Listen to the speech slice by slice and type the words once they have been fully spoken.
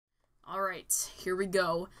Alright, here we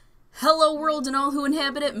go. Hello world and all who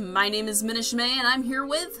inhabit it, my name is Minish and I'm here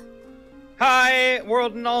with... Hi,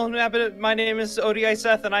 world and all who inhabit it, my name is ODI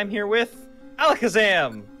Seth and I'm here with...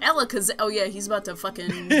 Alakazam! Alakazam, oh yeah, he's about to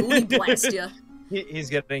fucking booty blast ya. He's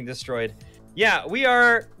getting destroyed. Yeah, we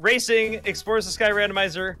are racing Explorers the Sky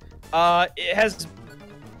Randomizer.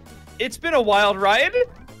 It's been a wild ride.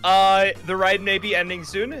 The ride may be ending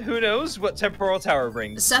soon. Who knows what Temporal Tower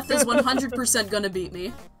brings. Seth is 100% gonna beat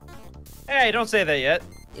me. Hey, don't say that yet.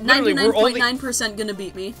 99.9% gonna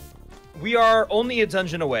beat me. We are only a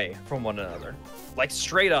dungeon away from one another. Like,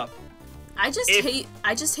 straight up. I just hate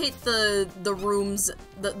the rooms,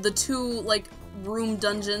 the two, like, room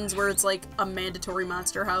dungeons where it's, like, a mandatory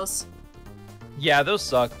monster house. Yeah, those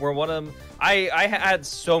suck. We're one of them. I had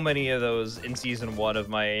so many of those in season 1 of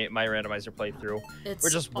my randomizer playthrough. It's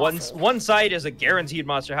where just awful. one side is a guaranteed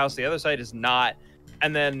monster house, the other side is not,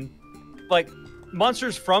 and then like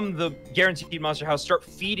monsters from the guaranteed monster house start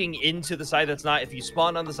feeding into the side that's not if you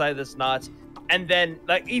spawn on the side that's not, and then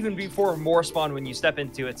like even before more spawn when you step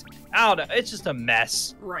into it. I don't know, it's just a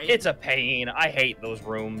mess. Right. It's a pain. I hate those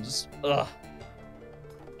rooms. Ugh.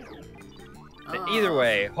 Either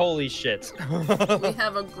way, holy shit. We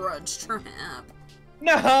have a grudge trap.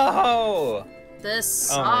 No! This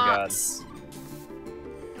sucks. Oh my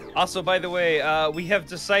god. Also, by the way, we have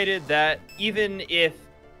decided that even if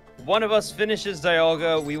one of us finishes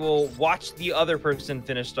Dialga, we will watch the other person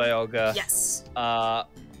finish Dialga. Yes.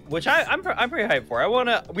 Which I'm pretty hyped for.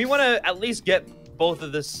 We wanna at least get both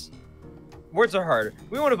of this. Words are hard.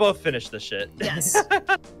 We want to both finish this shit. Yes.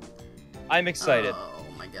 I'm excited. Oh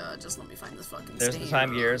my god, just let me find this fucking There's stain the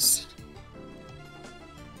time rose. gears.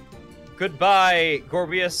 Goodbye,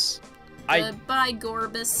 Gorbius. Goodbye,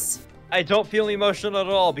 Gorbis. I don't feel emotional at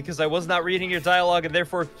all because I was not reading your dialogue and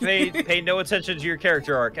therefore paid no attention to your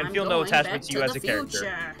character arc and feel no attachment to you as a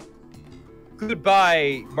character.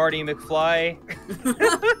 Goodbye, Marty McFly.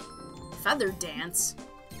 Feather dance.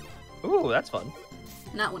 Ooh, that's fun.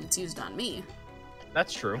 Not when it's used on me.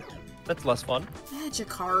 That's true. That's less fun.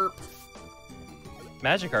 Magikarp.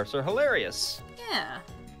 Magikarps are hilarious. Yeah.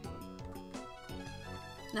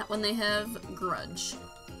 Not when they have grudge.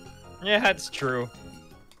 Yeah, that's true.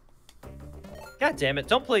 God damn it,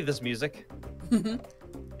 don't play this music.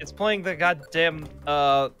 It's playing the goddamn,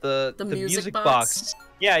 the music box.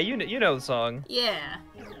 Yeah, you know the song. Yeah.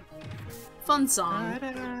 Fun song.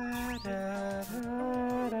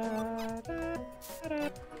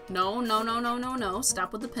 No.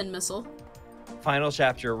 Stop with the pin missile. Final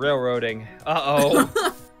chapter, railroading.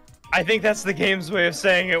 Uh-oh. I think that's the game's way of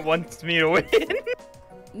saying it wants me to win.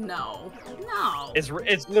 No. It's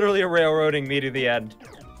literally a railroading me to the end.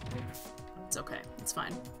 It's okay. It's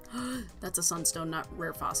fine. That's a sunstone, not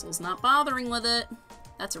rare fossils. Not bothering with it.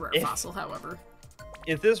 That's a rare fossil, however.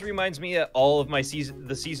 If this reminds me of all of my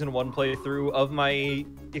the season 1 playthrough of my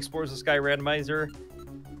Explorers the Sky Randomizer,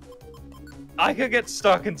 I could get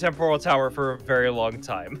stuck in Temporal Tower for a very long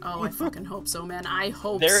time. Oh, I fucking hope so, man. I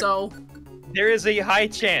hope so. There is a high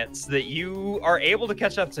chance that you are able to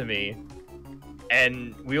catch up to me,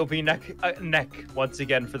 and we'll be neck once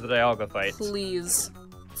again for the Dialga fight. Please.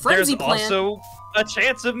 Frenzy There's also a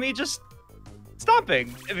chance of me just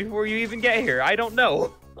stopping before you even get here. I don't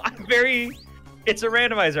know. It's a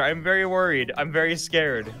randomizer. I'm very worried. I'm very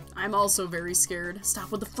scared. I'm also very scared. Stop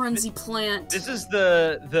with the frenzy plant. This is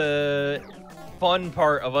the fun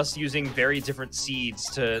part of us using very different seeds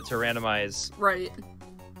to randomize. Right.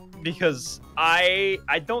 Because I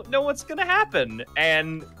don't know what's gonna happen,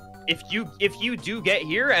 and if you do get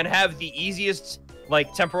here and have the easiest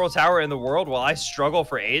like Temporal Tower in the world while I struggle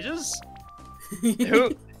for ages,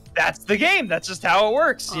 that's the game. That's just how it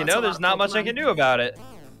works. You know, there's not much I can do about it.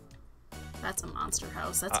 That's a monster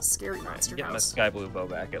house. That's a scary monster get house. my sky blue bow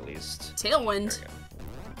back at least. Tailwind.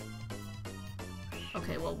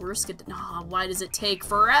 Okay, well, we're skipping. Nah, why does it take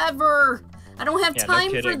forever? I don't have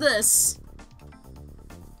time for this.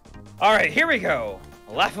 All right, here we go.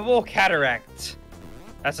 Laughable Cataract.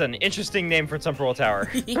 That's an interesting name for Temporal Tower.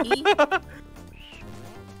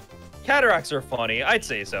 Cataracts are funny. I'd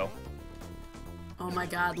say so. Oh my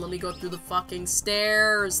god, let me go through the fucking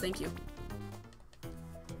stairs. Thank you.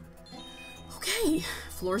 Okay,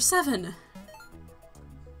 floor 7.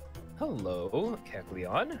 Hello,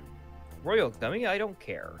 Kecleon. Royal Gummy, I don't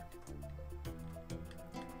care.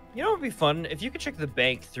 You know what would be fun? If you could check the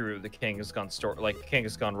bank through the Kangaskhan store, like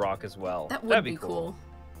Kangaskhan Rock as well. That'd be cool.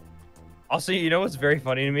 Also, you know what's very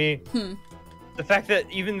funny to me? The fact that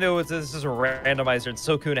even though this is a randomizer and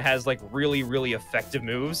Sukuna has like really, really effective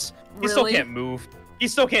moves, he still can't move. He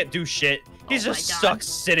still can't do shit. He's just stuck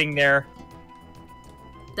sitting there.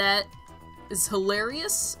 That is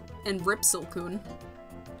hilarious And rip Silcoon.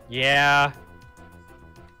 Yeah.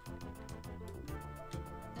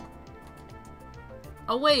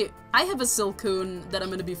 Oh wait, I have a Silcoon that I'm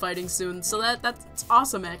gonna be fighting soon, so that's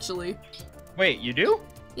awesome actually. Wait, you do?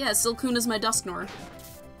 Yeah, Silcoon is my Dusknor.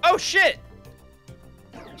 Oh shit!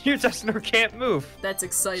 Your Dusknor can't move. That's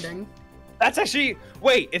exciting. That's actually...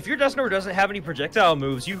 Wait, if your Dusknor doesn't have any projectile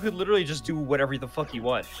moves, you could literally just do whatever the fuck you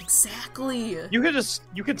want. Exactly. You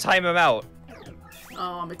could time him out.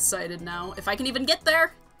 Oh, I'm excited now. If I can even get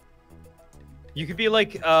there! You could be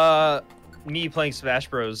like, me playing Smash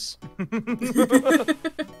Bros.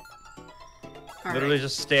 Literally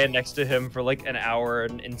just stand next to him for like an hour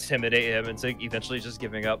and intimidate him and eventually just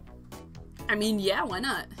giving up. I mean, yeah, why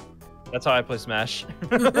not? That's how I play Smash.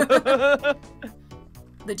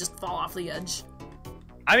 They just fall off the edge.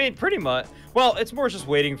 I mean, pretty much. Well, it's more just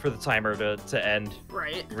waiting for the timer to end.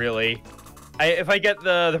 Right. Really. If I get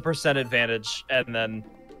the percent advantage and then...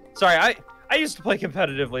 Sorry, I used to play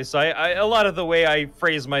competitively, so a lot of the way I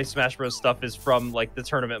phrase my Smash Bros. Stuff is from, like, the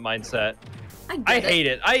tournament mindset. I hate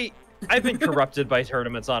it. I've been corrupted by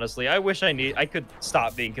tournaments, honestly. I wish I could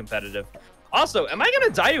stop being competitive. Also, am I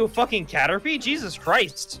gonna die to a fucking Caterpie? Jesus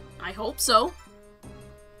Christ. I hope so.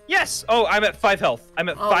 Yes! Oh, I'm at 5 health. I'm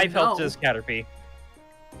at 5 health to no. this Caterpie.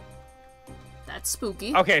 That's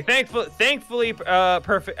spooky. Okay, thankfully,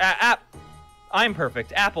 perfect. I'm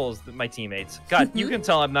perfect. Apple's my teammates. God, you can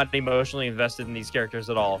tell I'm not emotionally invested in these characters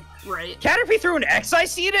at all. Right. Caterpie threw an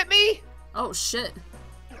X-I-Seed at me? Oh, shit.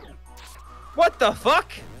 What the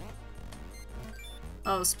fuck?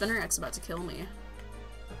 Oh, Spinner X about to kill me.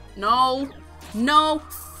 No. No.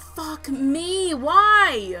 Fuck me.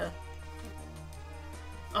 Why?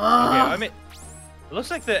 Ugh. Okay, I mean, it looks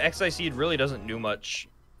like the X-I-Seed really doesn't do much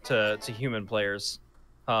to human players.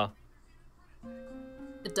 Huh.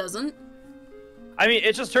 It doesn't? I mean,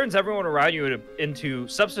 it just turns everyone around you into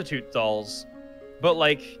substitute dolls. But,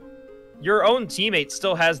 like, your own teammate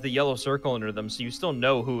still has the yellow circle under them, so you still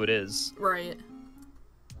know who it is. Right.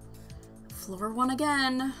 Floor 1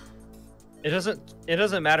 again. It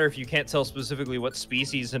doesn't matter if you can't tell specifically what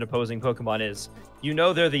species an opposing Pokemon is. You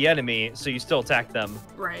know they're the enemy, so you still attack them.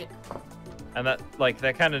 Right. And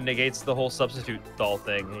that kind of negates the whole substitute doll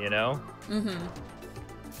thing, you know? Mm-hmm.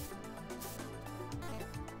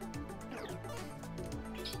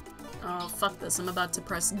 Oh, fuck this. I'm about to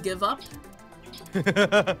press give up.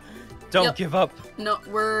 Don't give up. No,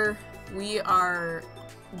 we are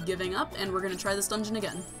giving up, and we're gonna try this dungeon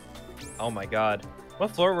again. Oh my god.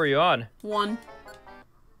 What floor were you on? 1.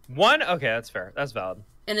 1? Okay, that's fair. That's valid.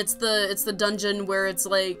 And it's the dungeon where it's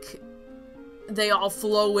like they all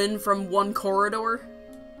flow in from one corridor.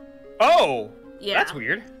 Oh! Yeah. That's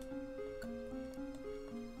weird.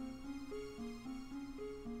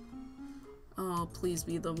 Oh, please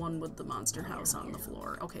be the one with the monster house on the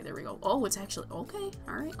floor. Okay, there we go. Oh, it's actually... Okay,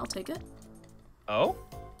 alright, I'll take it. Oh?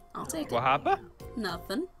 I'll take it. What happened?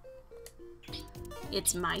 Nothing.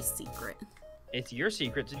 It's my secret. It's your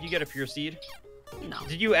secret. Did you get a pure seed? No.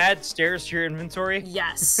 Did you add stairs to your inventory?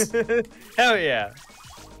 Yes. Hell yeah.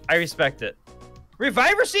 I respect it.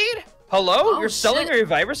 Reviver seed? Hello? Oh, You're selling shit. a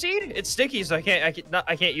reviver seed? It's sticky, so I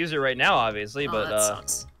can't use it right now, obviously, Oh, but that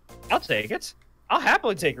sucks. I'll take it. I'll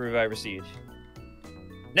happily take a reviver seed.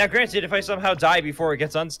 Now, granted, if I somehow die before it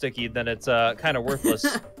gets unsticky, then it's kind of worthless.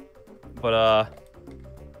 But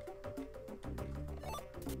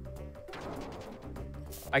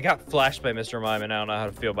I got flashed by Mr. Mime, and I don't know how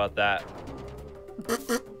to feel about that.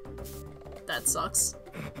 That sucks.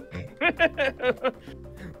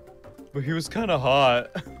 But he was kind of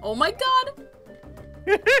hot. Oh my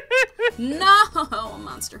god! No!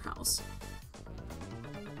 Monster house.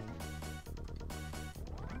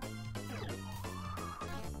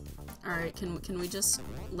 Alright, can we just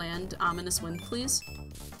land Ominous Wind, please?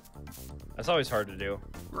 That's always hard to do.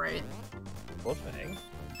 Right. Wolfang.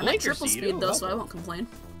 I'm at triple speed though, so I won't complain.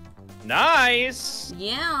 Nice!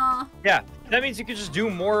 Yeah! Yeah, that means you can just do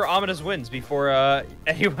more ominous winds before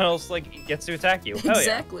anyone else like gets to attack you. Hell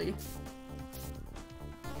Exactly. Yeah.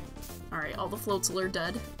 Alright, all the Floatzel are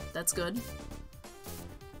dead. That's good.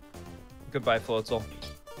 Goodbye, Floatzel.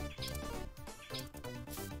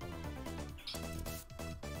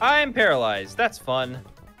 I'm paralyzed. That's fun.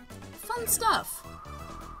 Fun stuff.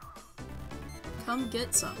 Come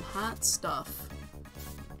get some hot stuff.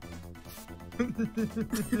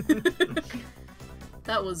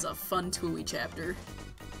 That was a fun Tooie chapter.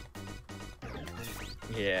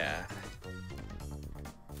 Yeah.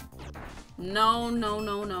 No, no,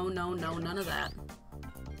 no, no, no, no, none of that.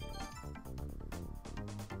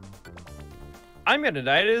 I'm gonna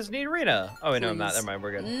die to this neat arena. Oh wait, no, I'm not. Please. Never mind,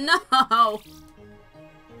 we're good. No!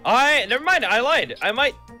 Never mind. I lied. I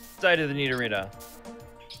might die to the Need Arena.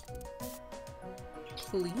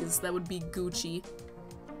 Please, that would be Gucci.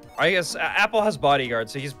 I guess Apple has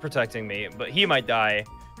bodyguards, so he's protecting me, but he might die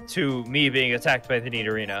to me being attacked by the Need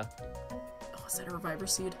Arena. Oh, is that a Reviver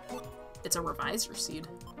Seed? It's a Reviser Seed.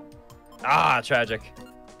 Ah, tragic.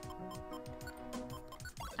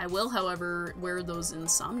 I will, however, wear those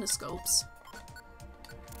Insomnoscopes.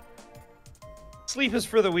 Sleep is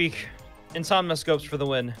for the weak. Insomnoscopes for the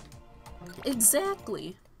win.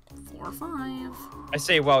 Exactly. 4 or 5. I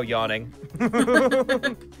say while yawning.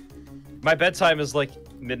 My bedtime is like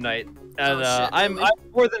midnight, and shit, I'm really?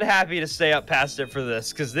 more than happy to stay up past it for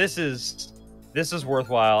this, because this is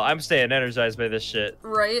worthwhile. I'm staying energized by this shit.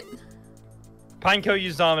 Right? Pineco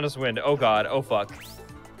used Ominous Wind. Oh god. Oh fuck.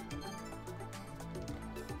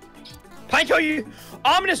 Pineco used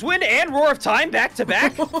Ominous Wind and Roar of Time back to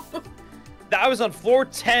back. I was on floor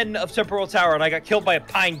 10 of Temporal Tower, and I got killed by a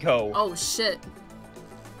Pineco. Oh shit.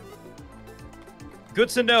 Good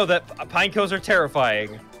to know that Pinecos are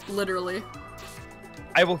terrifying. Literally.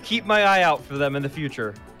 I will keep my eye out for them in the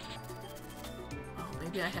future. Oh,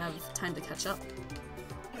 maybe I have time to catch up.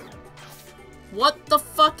 What the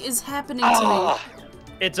fuck is happening to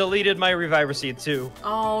me? It deleted my Reviver Seed too.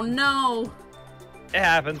 Oh no. It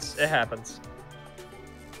happens. It happens.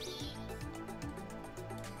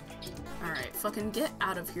 Alright, fucking get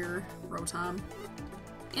out of here, Rotom.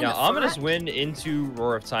 Yeah, Ominous Wind into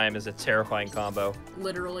Roar of Time is a terrifying combo.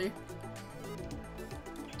 Literally.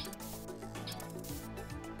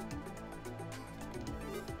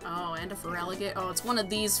 Oh, and a Feraligatr. Oh, it's one of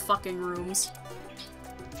these fucking rooms.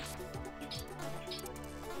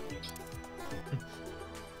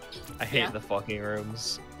 I hate the fucking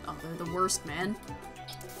rooms. Oh, they're the worst, man.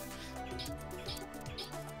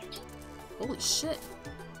 Holy shit.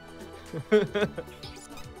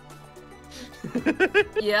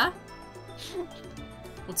 Yeah?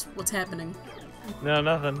 What's happening? No,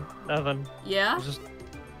 nothing. Nothing. Yeah? It's just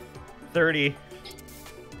 30.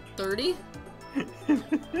 30?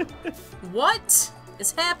 What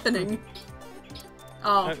is happening?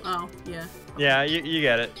 Oh, yeah. Yeah, you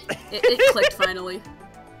get it. It clicked finally.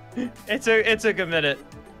 It took a minute.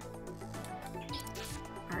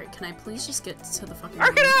 Alright, can I please just get to the fucking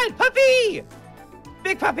Arcanine! Puppy!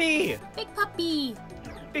 Big puppy! Big puppy!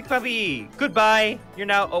 Big puppy! Goodbye! You're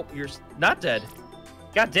now... Oh, you're not dead.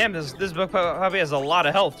 God damn, this big puppy has a lot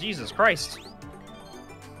of health. Jesus Christ.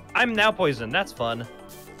 I'm now poisoned. That's fun.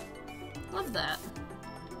 Love that.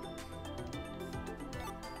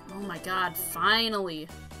 Oh my god, finally.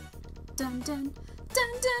 Dun dun,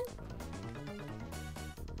 dun dun.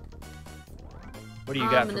 What do you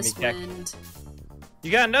got for me, Ominous Keck? Wind.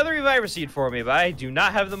 You got another Reviver Seed for me, but I do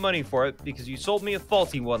not have the money for it because you sold me a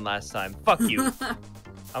faulty one last time. Fuck you.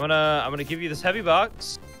 I'm gonna give you this heavy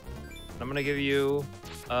box. I'm gonna give you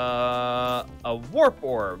a Warp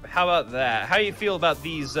Orb. How about that? How do you feel about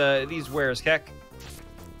these wares, Keck?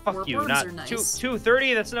 Fuck Warp you. orbs Not are nice.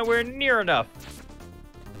 230. That's nowhere near enough.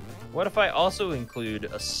 What if I also include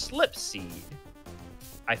a Slip Seed?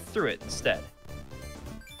 I threw it instead.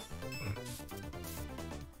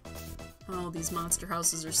 Oh, these monster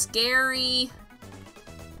houses are scary.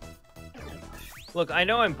 Look, I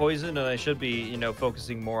know I'm poisoned and I should be, you know,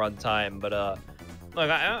 focusing more on time, but look,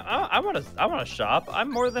 I want to shop. I'm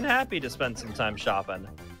more than happy to spend some time shopping.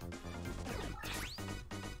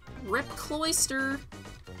 Rip Cloyster.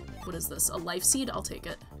 What is this? A life seed? I'll take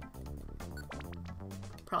it.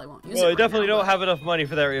 Probably won't use it. Well, I right definitely now, don't but- have enough money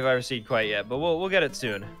for that Reviver Seed quite yet, but we'll get it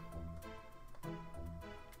soon.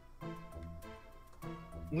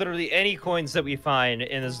 Literally any coins that we find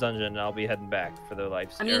in this dungeon, I'll be heading back for their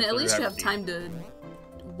life. I mean, at least you have time to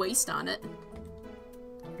waste on it.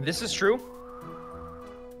 This is true. Who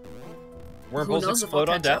Wormples knows if explode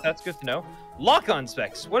I'll on catch death. up? That's good to know. Lock-on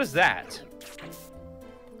specs. What is that?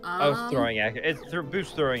 Oh, throwing accuracy. It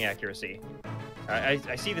boosts throwing accuracy.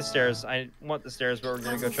 I see the stairs. I want the stairs, but we're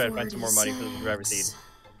gonna go try to find some more money for the Reviver Seed.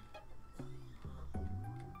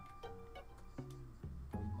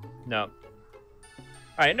 No.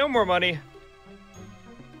 Alright, no more money.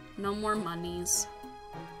 No more monies.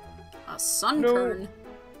 A Sunkern.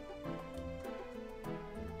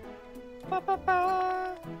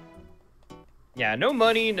 Yeah, no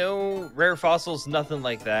money, no rare fossils, nothing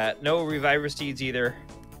like that. No Reviver Seeds either.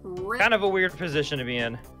 Rip. Kind of a weird position to be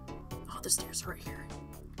in. Oh, the stairs are right here.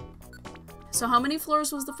 So how many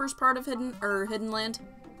floors was the first part of Hidden Land?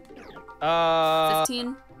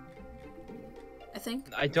 15? I think.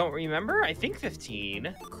 I don't remember. I think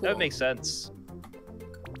 15. Cool. That would make sense.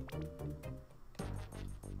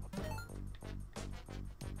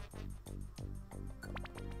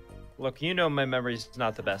 Look, you know my memory's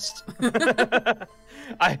not the best.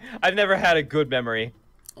 I've never had a good memory.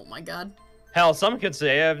 Oh my god. Hell, some could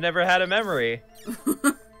say I've never had a memory.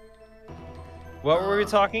 What were we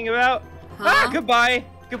talking about? Huh? Ah, goodbye.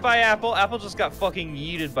 Goodbye, Apple. Apple just got fucking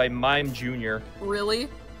yeeted by Mime Jr. Really?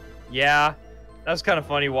 Yeah. That was kind of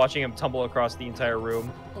funny watching him tumble across the entire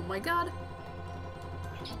room. Oh my god.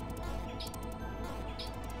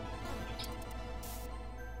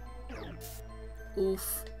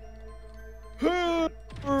 Oof. You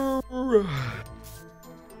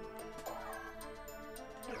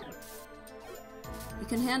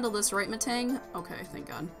can handle this, right, Matang? Okay, thank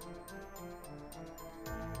god.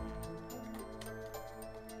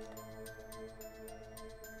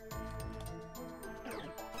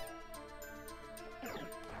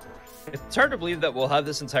 It's hard to believe that we'll have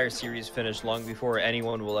this entire series finished long before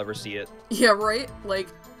anyone will ever see it. Yeah, right? Like,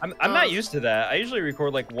 I'm not used to that. I usually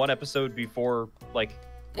record like one episode before like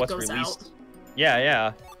what's goes released. out.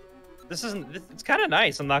 Yeah. This isn't. It's kind of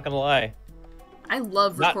nice. I'm not gonna lie. I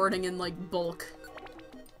love recording in like bulk.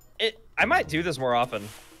 I might do this more often.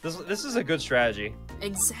 This is a good strategy.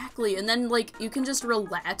 Exactly, and then like you can just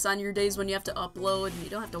relax on your days when you have to upload, and you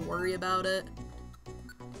don't have to worry about it.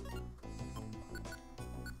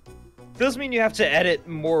 Does mean you have to edit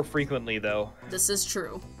more frequently, though. This is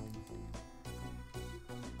true.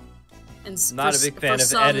 And not a big fan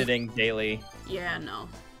of editing daily. Yeah, no.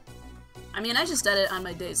 I mean, I just edit on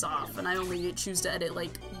my days off, and I only choose to edit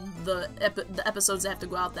like the episodes that have to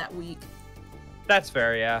go out that week. That's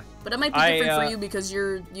fair, yeah. But it might be different for you because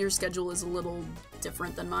your schedule is a little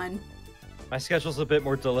different than mine. My schedule's a bit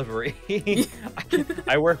more delivery.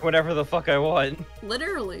 I work whenever the fuck I want.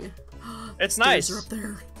 Literally. It's nice. Stairs are up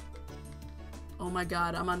there. Oh my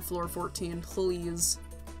god, I'm on floor 14, please.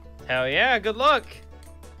 Hell yeah, good luck.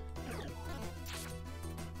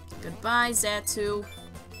 Goodbye, Zatu.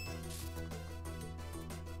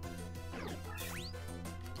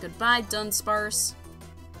 Goodbye, Dunsparce.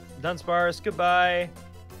 Dunsparce, goodbye.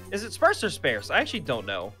 Is it sparse or sparse? I actually don't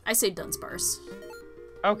know. I say Dunsparce.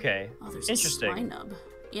 Okay, Oh, there's interesting. a Swinub.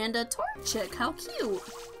 And a Torchic, how cute.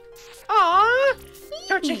 Aww,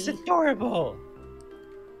 Torchic's adorable.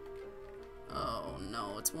 Oh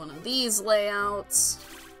no, it's one of these layouts.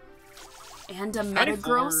 And a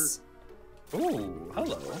Metagross. Ooh,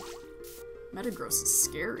 hello. Metagross is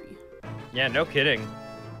scary. Yeah, no kidding.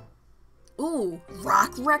 Ooh,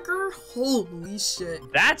 Rock Wrecker? Holy shit.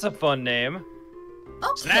 That's a fun name.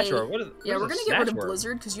 Okay. Snatchroar. What yeah, we're gonna get rid of Snatchroar?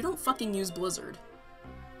 Blizzard, because you don't fucking use Blizzard.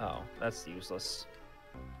 Oh, that's useless.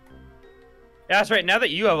 Yeah, that's right. Now that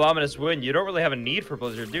you have Ominous Wind, you don't really have a need for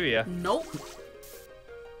Blizzard, do you? Nope.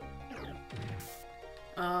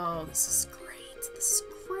 Oh, this is great. This is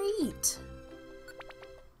great.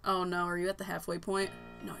 Oh no, are you at the halfway point?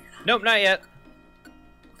 No, you're not. Nope, not yet.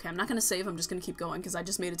 Okay, I'm not gonna save. I'm just gonna keep going, because I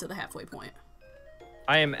just made it to the halfway point.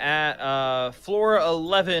 I am at floor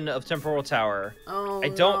 11 of Temporal Tower. Oh, I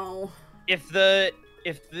don't. no. If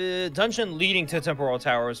the dungeon leading to Temporal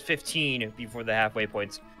Tower is 15 before the halfway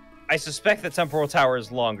points, I suspect that Temporal Tower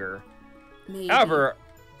is longer. Maybe. However,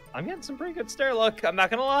 I'm getting some pretty good stair luck. I'm not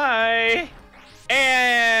gonna lie.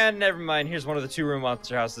 And never mind. Here's one of the 2-room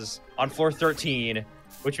monster houses on floor 13,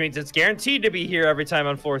 which means it's guaranteed to be here every time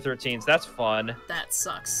on floor 13. So that's fun. That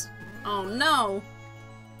sucks. Oh no.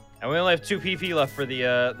 And we only have 2 PP left for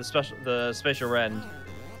the spatial rend.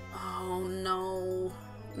 Oh no.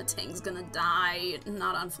 Matang's gonna die.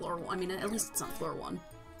 Not on floor 1. I mean, at least it's on floor 1.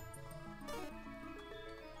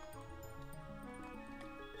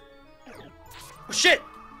 Oh, shit!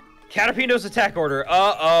 Caterpino's attack order.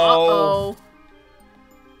 Uh-oh.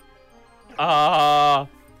 Uh-oh.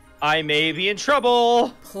 I may be in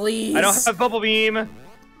trouble. Please. I don't have Bubble Beam.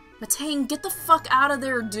 Matang, get the fuck out of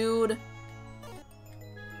there, dude.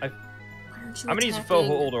 Why aren't you I'm gonna use a faux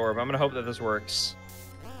hold orb. I'm gonna hope that this works.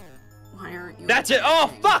 Why aren't you That's it.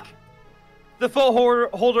 Oh, fuck! The faux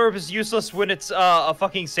hold orb is useless when it's a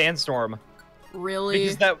fucking sandstorm. Really?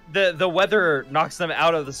 Because the weather knocks them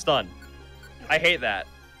out of the stun. I hate that.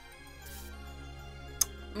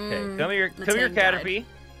 Okay, come here, Caterpie.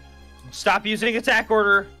 Stop using attack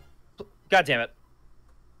order. God damn it.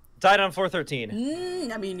 Died on floor 13.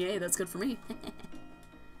 I mean, yay, that's good for me.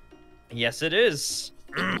 Yes, it is.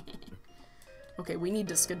 Okay, we need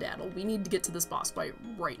to skedaddle. We need to get to this boss fight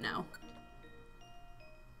right now.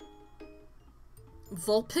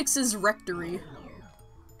 Vulpix's Rectory.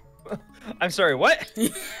 I'm sorry, what?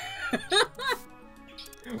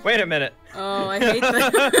 Wait a minute. Oh, I hate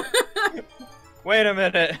that. Wait a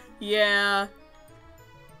minute. Yeah.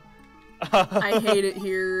 I hate it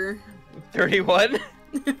here. 31?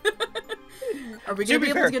 Are we gonna be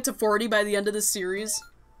able to get to 40 by the end of this series?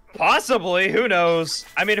 Possibly, who knows?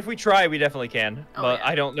 I mean, if we try, we definitely can. Oh, but yeah.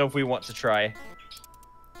 I don't know if we want to try.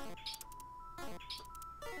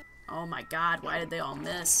 Oh my god, why did they all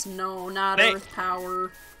miss? No, not Earth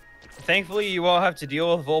Power. Thankfully, you won't have to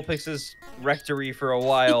deal with Vulpix's rectory for a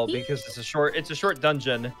while because it's a short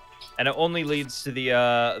dungeon, and it only leads to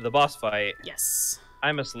the boss fight. Yes.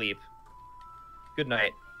 I'm asleep. Good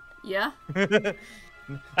night. Yeah.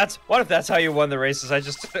 What if that's how you won the races? I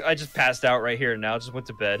just passed out right here now. Just went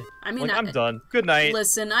to bed. I mean, like, I'm done. Good night.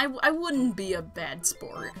 Listen, I wouldn't be a bad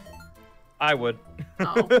sport. I would.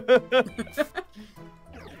 Oh.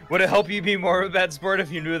 Would it help you be more of a bad sport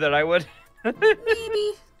if you knew that I would?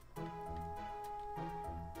 Maybe.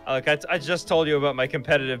 Look, I just told you about my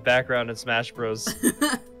competitive background in Smash Bros.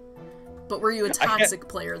 But were you a toxic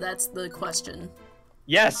player? That's the question.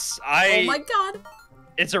 Yes, Oh my god.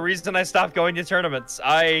 It's a reason I stopped going to tournaments.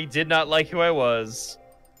 I did not like who I was.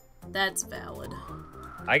 That's valid.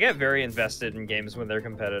 I get very invested in games when they're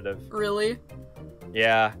competitive. Really?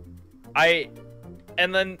 Yeah.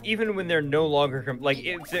 And then even when they're no longer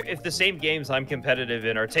if the same games I'm competitive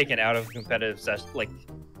in are taken out of competitive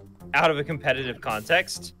out of a competitive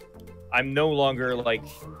context, I'm no longer like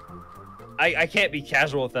I can't be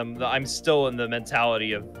casual with them. I'm still in the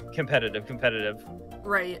mentality of competitive.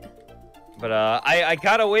 Right. But I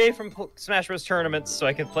got away from Smash Bros tournaments so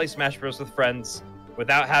I could play Smash Bros with friends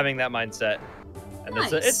without having that mindset. And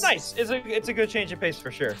nice. It's nice. It's a good change of pace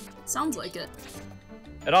for sure. Sounds like it.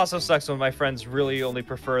 It also sucks when my friends really only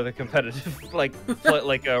prefer the competitive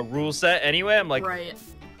rule set anyway. I'm like, right.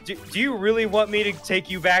 Do you really want me to take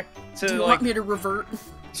you back to Do you want me to revert?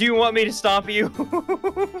 Do you want me to stomp you?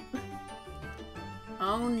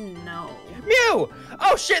 Oh no. Mew!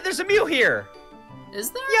 Oh shit, there's a Mew here!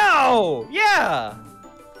 Is there? Yo! Yeah!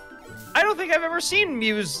 I don't think I've ever seen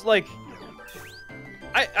Mew's, I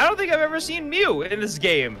don't think I've ever seen Mew in this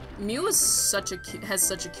game. Mew is has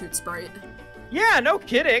such a cute sprite. Yeah, no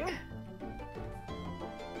kidding.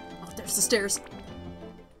 Oh, there's the stairs.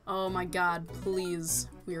 Oh my god, please.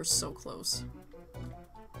 We are so close.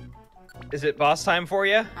 Is it boss time for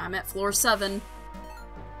you? I'm at floor 7.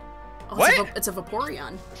 Oh, what? It's a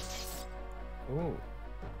Vaporeon. Ooh.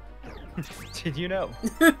 Did you know?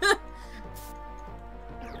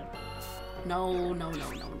 No,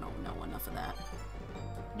 enough of that.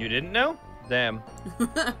 You didn't know? Damn.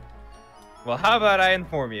 Well, how about I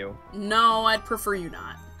inform you? No, I'd prefer you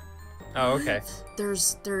not. Oh, okay.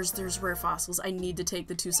 There's rare fossils. I need to take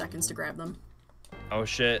the 2 seconds to grab them. Oh,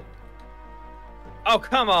 shit. Oh,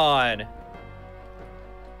 come on!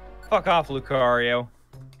 Fuck off, Lucario.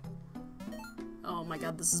 Oh my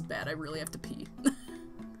god, this is bad. I really have to pee.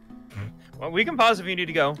 Well, we can pause if you need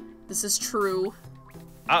to go. This is true.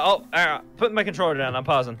 I'll put my controller down. I'm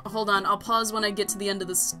pausing. Hold on, I'll pause when I get to the end of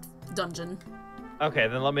this dungeon. Okay,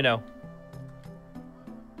 then let me know.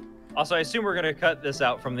 Also, I assume we're gonna cut this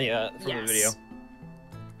out from the video.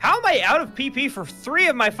 How am I out of PP for 3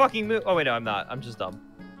 of my fucking moves? Oh wait, no, I'm not. I'm just dumb.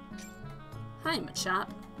 Hi, Machop.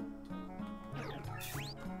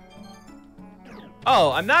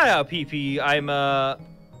 Oh, I'm not out of PP. I'm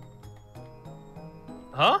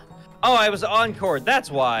Huh? Oh, I was encored. That's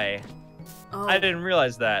why. Oh. I didn't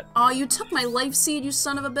realize that. Oh, you took my life seed, you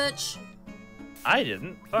son of a bitch. I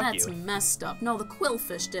didn't. Fuck That's you. messed up. No, the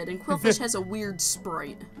Quillfish did, and Quillfish has a weird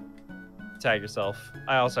sprite. Tag yourself.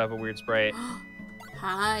 I also have a weird sprite.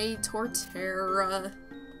 Hi, Torterra.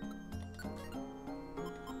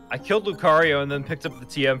 I killed Lucario and then picked up the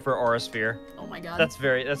TM for Aura Sphere. Oh my god. That's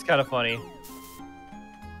kind of funny.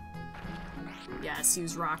 Yes,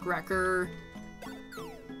 use Rock Wrecker.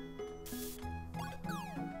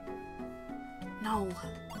 No.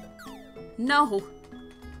 No.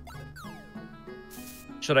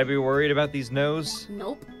 Should I be worried about these no's?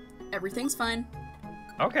 Nope. Everything's fine.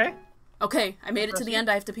 Okay. Okay, I made it to the end.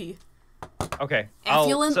 I have to pee. Okay.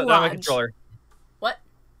 Affluent I'll set down my Lodge. controller. What?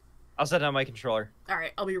 I'll set down my controller.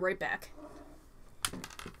 Alright, I'll be right back.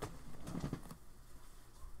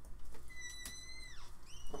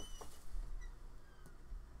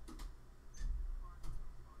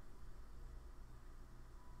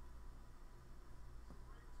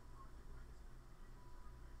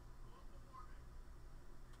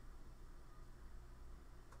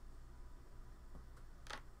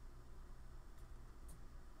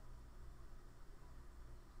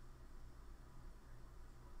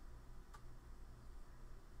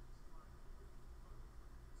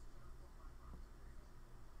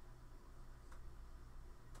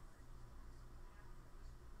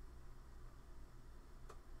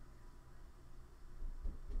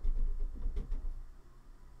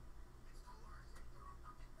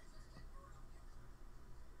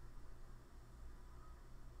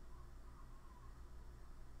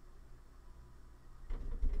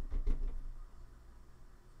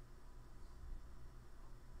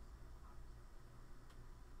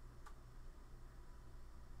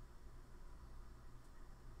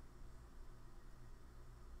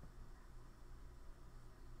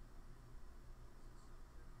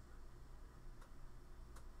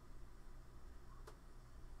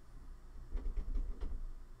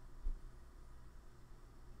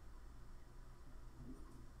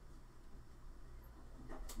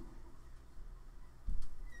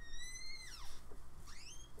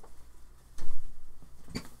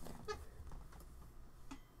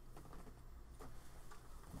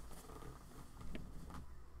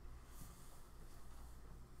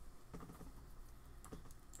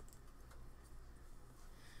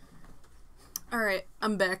 Alright,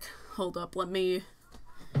 I'm back. Hold up, let me...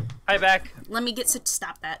 Hi, back. Let me get...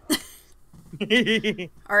 Stop that.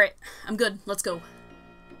 Alright, I'm good. Let's go.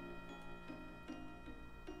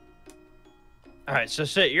 Alright, so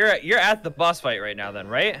shit, you're at the boss fight right now then,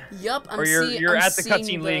 right? Yup, Or you're at the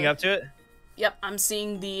cutscene leading up to it? Yep, I'm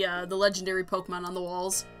seeing the legendary Pokemon on the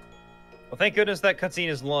walls. Well, thank goodness that cutscene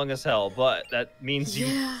is long as hell, but that means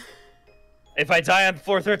Yeah. If I die on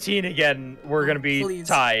floor 13 again, we're gonna be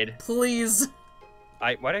tied. Please.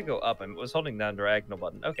 Why did I go up? I was holding down the diagonal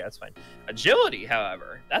button. Okay, that's fine. Agility,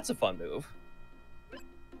 however, that's a fun move.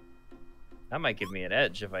 That might give me an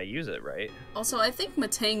edge if I use it right. Also, I think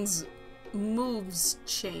Matang's moves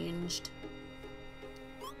changed.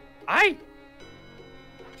 I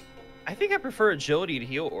think I prefer agility to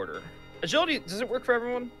heal order. Agility, does it work for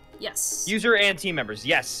everyone? Yes. User and team members,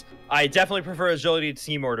 yes. I definitely prefer agility to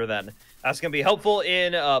team order then. That's going to be helpful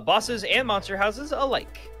in bosses and monster houses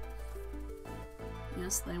alike.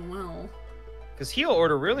 Yes, they will. Because heal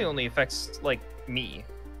order really only affects, like, me.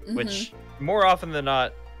 Which, more often than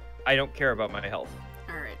not, I don't care about my health.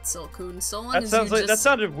 Alright, Silcoon, so long That as sounds you like that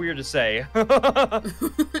sounded weird to say.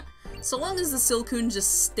 So long as the Silcoon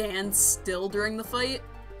just stands still during the fight,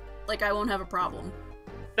 like, I won't have a problem.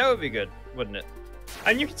 That would be good, wouldn't it?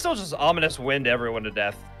 And you can still just ominous wind everyone to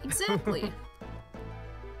death. Exactly.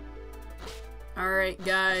 Alright,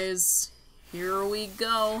 guys. Here we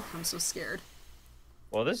go. I'm so scared.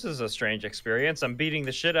 Well, this is a strange experience. I'm beating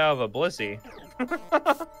the shit out of a Blissey.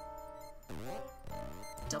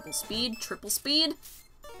 Double speed, triple speed.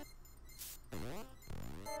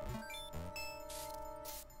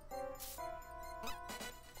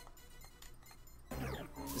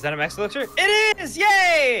 Is that a Max Elixir? It is!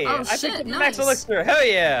 Yay! Oh, I shit, picked up a nice. Max Elixir. Hell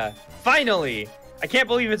yeah! Finally! I can't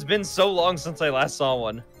believe it's been so long since I last saw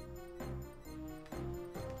one.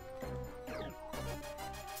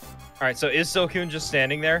 Alright, so is Silcoon just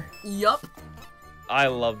standing there? Yup. I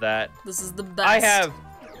love that. This is the best.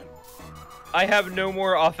 I have no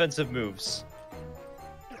more offensive moves.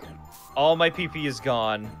 All my PP is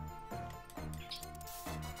gone.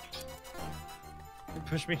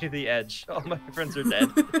 Push me to the edge. All my friends are dead.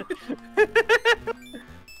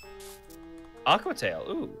 Aqua Tail.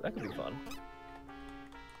 Ooh, that could be fun.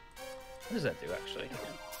 What does that do, actually?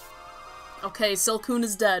 Okay, Silcoon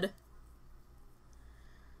is dead.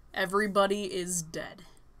 Everybody is dead.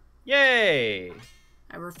 Yay!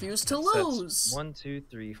 I refuse to So that's lose. 1, 2,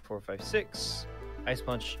 3, 4, 5, 6. Ice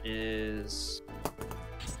Punch is 1,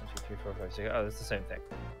 2, 3, 4, 5, 6. Oh, that's the same thing.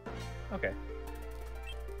 Okay.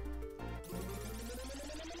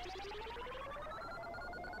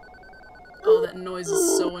 Oh, that noise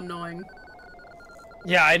is so annoying.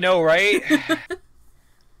 Yeah, I know, right?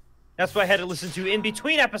 That's what I had to listen to in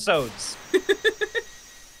between episodes.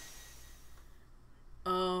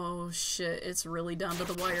 Oh shit, it's really down to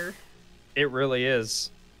the wire. It really is.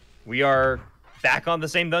 We are back on the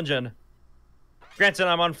same dungeon. Granted,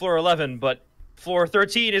 I'm on floor 11, but floor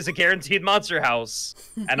 13 is a guaranteed monster house,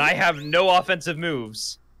 and I have no offensive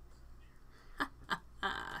moves.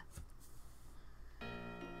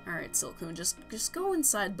 Alright, Silcoon, just go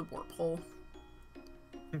inside the warp hole.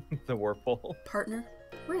 The warp hole. Partner,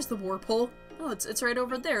 where's the warp hole? Oh, it's right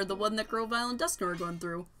over there, the one that Grovyle and Dusknoir are going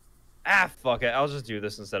through. Ah, fuck it. I'll just do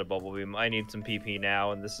this instead of Bubble Beam. I need some PP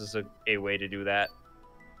now, and this is a way to do that.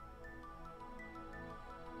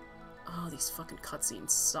 Oh, these fucking cutscenes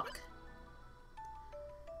suck.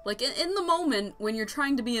 Like, in the moment, when you're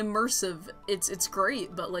trying to be immersive, it's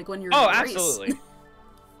great, but, like, when you're in a race... Absolutely.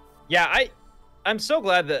 Yeah, I'm so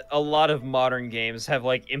glad that a lot of modern games have,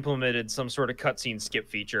 like, implemented some sort of cutscene skip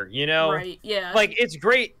feature, you know? Right, yeah. Like, it's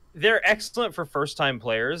great. They're excellent for first-time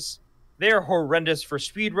players. They are horrendous for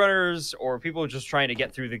speedrunners or people just trying to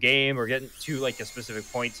get through the game or get to, like, a specific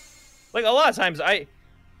point. Like, a lot of times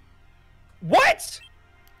What?!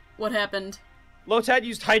 What happened? Lotad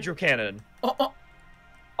used Hydro Cannon. Oh.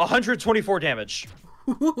 124 damage.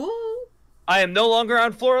 Ooh, I am no longer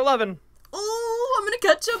on floor 11. I'm gonna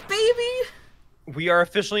catch up, baby! We are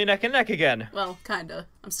officially neck and neck again. Well, kinda.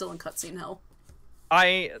 I'm still in cutscene hell.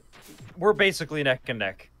 We're basically neck and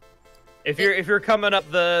neck. If you're coming up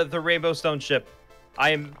the Rainbow Stone ship,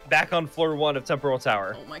 I am back on floor 1 of Temporal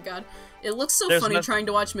Tower. Oh my god. It looks so There's funny trying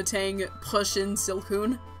to watch Matang push in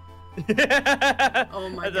Silcoon. Oh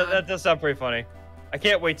my god. That does sound pretty funny. I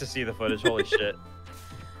can't wait to see the footage, holy shit.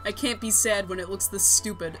 I can't be sad when it looks this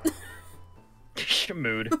stupid.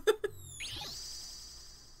 Mood.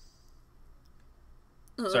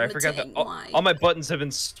 Oh, Sorry, I forgot that all my buttons have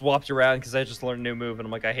been swapped around because I just learned a new move, and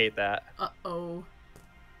I'm like, I hate that. Uh-oh.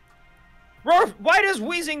 Why does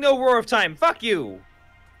Wheezing know Roar of Time? Fuck you,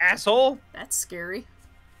 asshole. That's scary.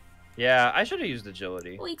 Yeah, I should have used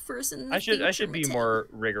agility. Wait first in the I should be future. more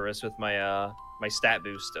rigorous with my my stat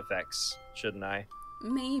boost effects, shouldn't I?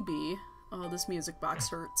 Maybe. Oh, this music box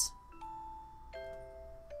hurts.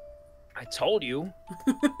 I told you.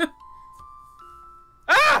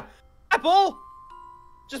 Ah! Apple!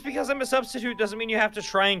 Just because I'm a substitute doesn't mean you have to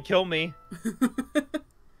try and kill me.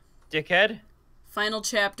 Dickhead. Final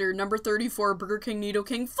chapter, number 34, Burger King, Nido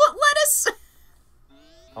King, foot lettuce!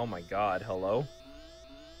 Oh my god, hello?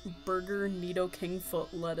 Burger, Nido King,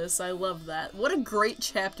 foot lettuce. I love that. What a great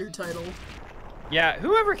chapter title. Yeah,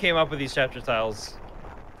 whoever came up with these chapter titles...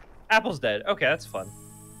 Apple's dead. Okay, that's fun.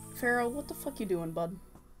 Pharaoh, what the fuck you doing, bud?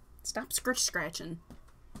 Stop scratching.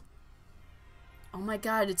 Oh my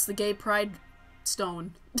god, it's the gay pride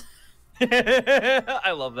stone.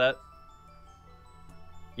 I love that.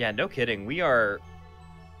 Yeah, no kidding. We are...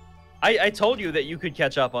 I told you that you could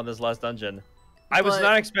catch up on this last dungeon. I was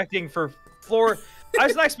not expecting for floor... I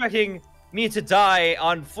was not expecting me to die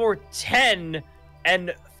on floor 10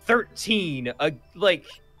 and 13. Like,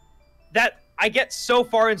 that... I get so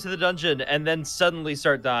far into the dungeon and then suddenly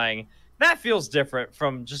start dying. That feels different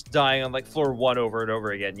from just dying on, like, floor 1 over and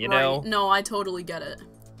over again, you know? No, I totally get it.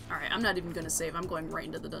 Alright, I'm not even gonna save. I'm going right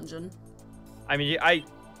into the dungeon. I mean, I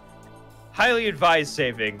highly advise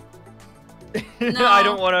saving. No. I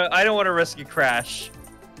don't want to risk a crash.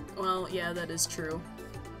 Well, yeah, that is true.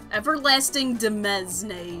 Everlasting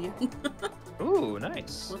Demesne. Ooh,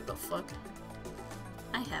 nice. What the fuck?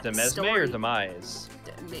 I have Demesne or Demise?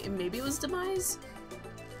 Maybe it was Demise?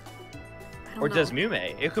 I don't Or know.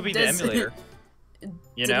 Desmume. It could be the emulator.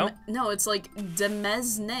 You know? No, it's like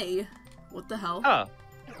Demesne. What the hell? Huh.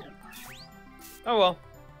 Oh well.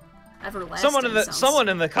 Everlasting Someone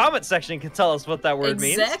in the comment section can tell us what that word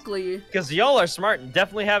means. Exactly. Because y'all are smart and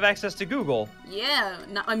definitely have access to Google. Yeah.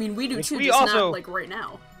 No, I mean, we do too, We just also- not like right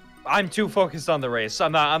now. I'm too focused on the race.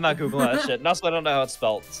 I'm not Googling that shit. And also I don't know how it's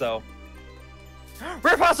spelled, so.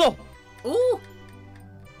 Rare fossil! Ooh.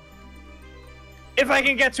 If I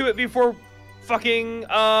can get to it before fucking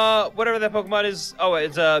whatever that Pokemon is. Oh,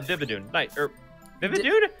 it's Bibidoon. Bibidoon?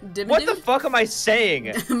 Dimmadune? What the fuck am I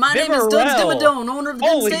saying? My name is Doug Dimmerell. Dimmadome, owner of the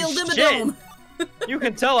Holy Dimmsdale shit. Dimmadome. You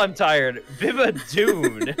can tell I'm tired.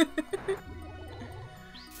 Bibidoon.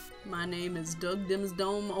 My name is Doug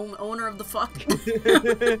Dimsdome, owner of the fuck.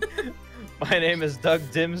 My name is Doug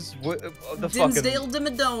Dims. The Dimmsdale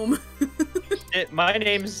Dimmadome. My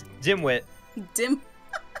name's Dimwit. Dim.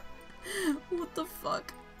 What the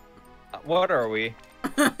fuck? What are we?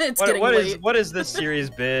 It's getting late. What has this series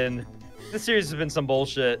been? This series has been some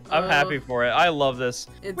bullshit. I'm happy for it. I love this.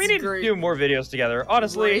 We need to do more videos together.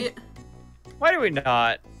 Honestly, Right? why do we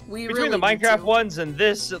not? We Between really the need Minecraft to. ones and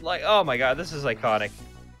this, like, oh my god, this is iconic.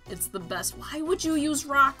 It's the best. Why would you use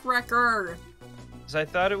Rock Wrecker? Because I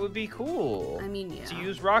thought it would be cool I mean, yeah. to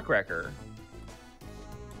use Rock Wrecker.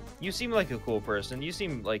 You seem like a cool person. You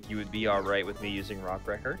seem like you would be alright with me using Rock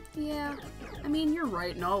Wrecker. Yeah. I mean, you're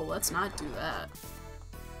right. No, let's not do that.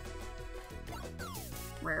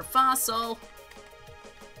 Rare fossil.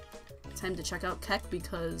 Time to check out Keck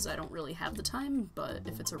because I don't really have the time, but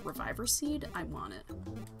if it's a Reviver Seed, I want it.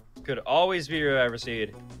 Could always be your Reviver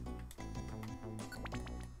Seed.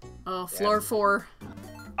 Oh, floor 4.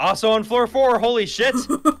 Also on floor 4, holy shit!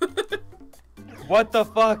 What the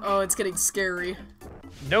fuck? Oh, it's getting scary.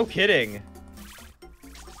 No kidding.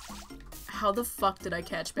 How the fuck did I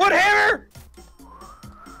catch What back? hammer?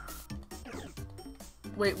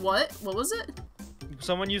 Wait, what? What was it?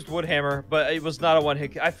 Someone used Woodhammer, but it was not a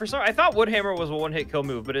one-hit. I thought Woodhammer was a one-hit kill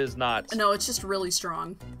move, but it is not. No, it's just really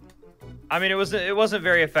strong. I mean, it wasn't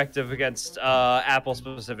very effective against Apple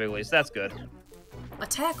specifically, so that's good.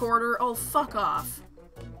 Attack order? Oh, fuck off.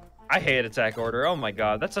 I hate attack order. Oh my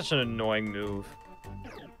god, that's such an annoying move.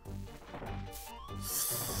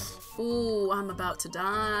 Ooh, I'm about to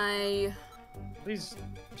die. Please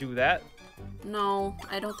do that. No,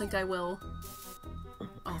 I don't think I will.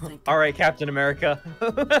 Oh, thank All right, Captain America.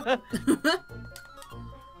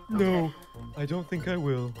 No, Okay. I don't think I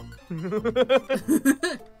will.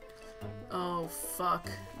 Oh, fuck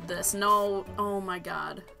this. No. Oh my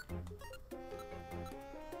god.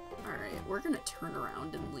 Alright, we're gonna turn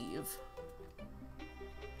around and leave.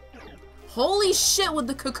 Holy shit with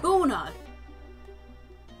the Kakuna!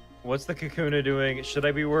 What's the Kakuna doing? Should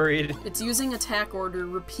I be worried? It's using attack order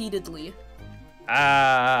repeatedly.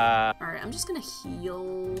 Ah. Alright, I'm just gonna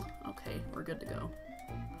heal. Okay, we're good to go.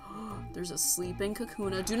 There's a sleeping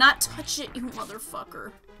Kakuna. Do not touch it, you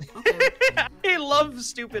motherfucker. Okay. I love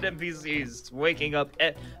stupid NPCs waking up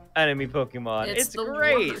enemy Pokemon. It's the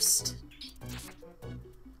great. worst.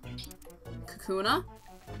 Kakuna?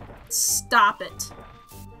 Stop it.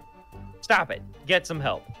 Stop it. Get some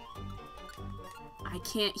help. I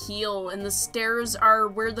can't heal, and the stairs are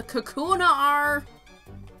where the Kakuna are.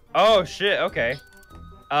 Oh, shit, okay.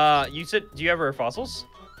 You said, do you have rare fossils?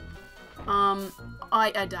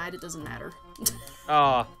 I died, it doesn't matter.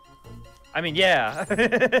 I mean, yeah.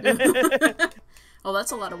 Oh,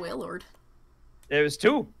 that's a lot of Wailord. It was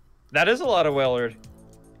 2. That is a lot of Wailord.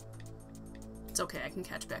 It's okay, I can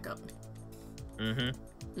catch back up.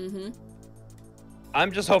 Mm-hmm.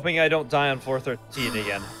 I'm just hoping I don't die on floor 13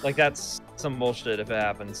 again. Like, that's some bullshit if it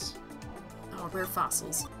happens. Oh, rare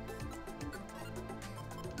fossils.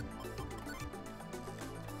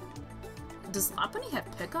 Does Lopunny have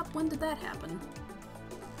pickup? When did that happen?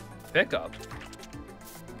 Pick up?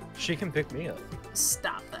 She can pick me up.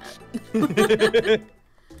 Stop that.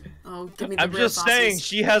 Oh, give me the I'm rare just fossils. saying,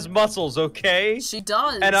 she has muscles, okay? She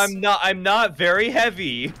does. And I'm not very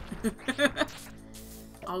heavy.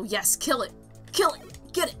 Oh, yes, kill it. Kill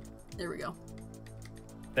it. Get it. There we go.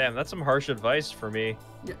 Damn, that's some harsh advice for me.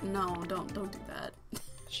 Yeah, no, don't do that.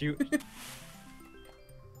 She...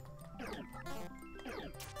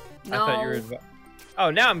 No. I thought you were... Oh,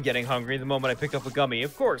 now I'm getting hungry the moment I pick up a gummy,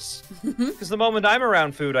 of course. Because the moment I'm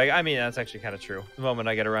around food, I mean, that's actually kind of true. The moment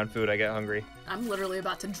I get around food, I get hungry. I'm literally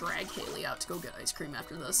about to drag Haley out to go get ice cream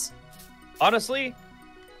after this. Honestly,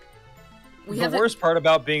 the worst part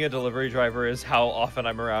about being a delivery driver is how often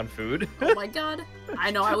I'm around food. Oh my god. I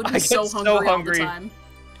know, I would be so hungry all the time.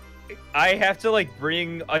 I have to, like,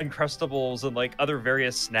 bring Uncrustables and, like, other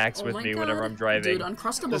various snacks with me whenever I'm driving. Dude,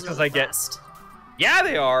 Uncrustables are the best. Yeah,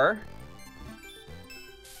 they are!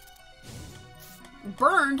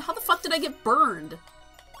 Burned? How the fuck did I get burned?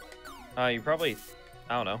 You probably...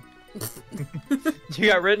 I don't know.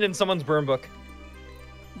 You got written in someone's burn book.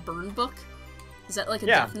 Burn book? Is that like a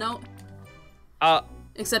death note?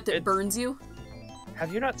 Except it burns you?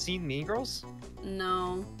 Have you not seen Mean Girls?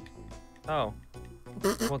 No. Oh.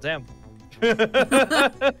 Well, damn.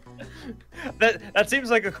 that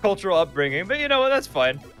seems like a cultural upbringing, but you know what? That's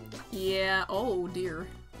fine. Yeah. Oh, dear.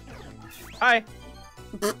 Hi.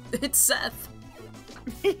 It's Seth.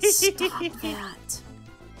 Stop that.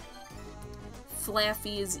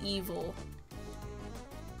 Flaffy is evil.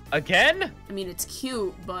 Again? I mean, it's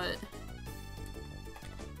cute, but...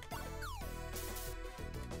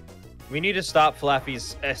 We need to stop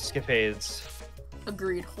Flaffy's escapades.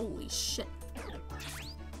 Agreed. Holy shit.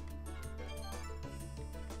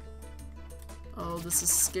 Oh, this is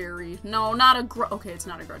scary. No, not a okay, it's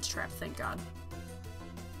not a grudge trap, thank God.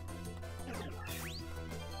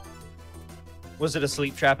 Was it a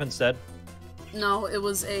sleep trap instead? No, it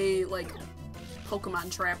was a, like,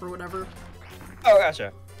 Pokemon trap or whatever. Oh,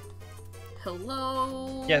 gotcha.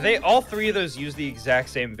 Hello? Yeah, all 3 of those use the exact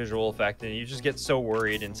same visual effect, and you just get so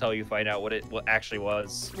worried until you find out what it actually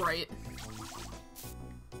was. Right.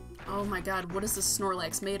 Oh my god, what is this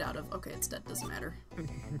Snorlax made out of? Okay, it's dead, doesn't matter.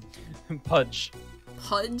 Pudge.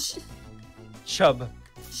 Pudge? Chub.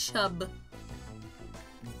 Chub.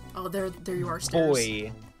 Oh, there you are, stairs.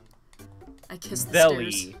 Boy. I kiss the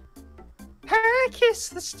Belly. stairs. I kiss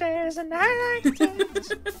the stairs and I like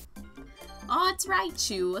it. Oh, it's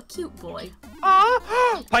Raichu, a cute boy.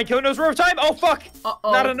 Ah! Pineco knows roar time! Oh, fuck!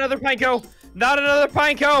 Uh-oh. Not another Pineco! Not another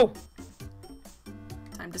Pineco!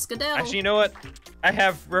 Time to skedaddle. Actually, you know what? I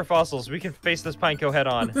have rare fossils. We can face this Pineco head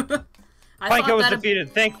on. Pineco was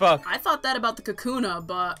defeated. Thank fuck. I thought that about the Kakuna,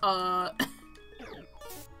 but,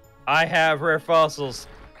 I have rare fossils.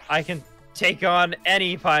 I can take on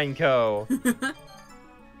any Pineco.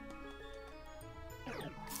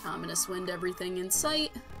 Ominous wind, everything in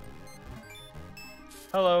sight.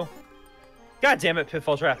 Hello. God damn it,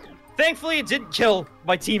 Pitfall Trap. Thankfully, it didn't kill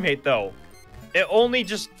my teammate, though. It only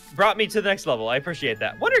just brought me to the next level. I appreciate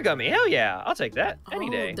that. Wonder Gummy, hell yeah. I'll take that any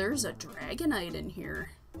day. There's a Dragonite in here.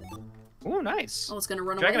 Ooh, nice. Oh, it's gonna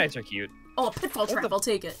run away. Dragonites are cute. Oh, a Pitfall Trap, I'll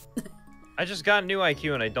take it. I just got a new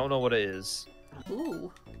IQ and I don't know what it is.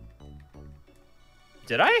 Ooh.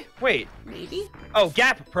 Did I? Wait. Maybe? Oh,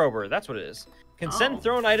 Gap Prober. That's what it is. Can send Oh.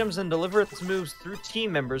 thrown items and deliver its moves through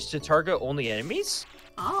team members to target only enemies?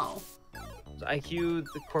 Oh. IQ,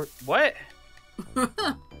 the course... What?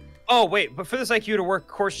 Oh, wait. But for this IQ to work,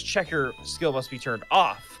 course checker skill must be turned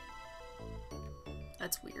off.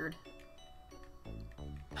 That's weird.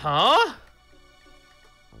 Huh?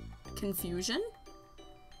 Confusion?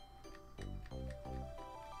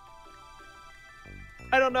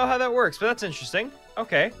 I don't know how that works, but that's interesting.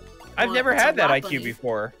 Okay. I've Well, never it's a had that Lopunny. IQ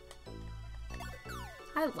before.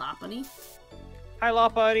 Hi, Lopunny. Hi,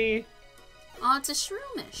 Lopunny. Oh, it's a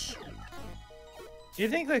Shroomish. Do you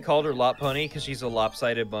think they called her Lopunny because she's a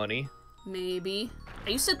lopsided bunny? Maybe.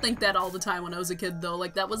 I used to think that all the time when I was a kid, though.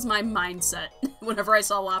 Like, that was my mindset whenever I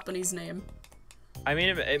saw Lopunny's name. I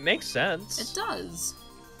mean, it makes sense. It does.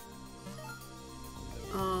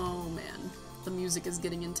 Oh man, the music is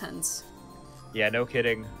getting intense. Yeah, no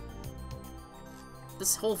kidding.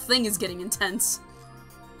 This whole thing is getting intense.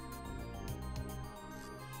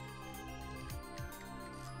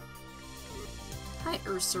 Hi,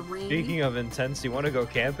 Ursa Ring. Speaking of intense, you want to go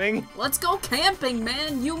camping? Let's go camping,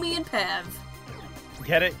 man! You, me, and Pav.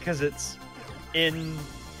 Get it? Because it's in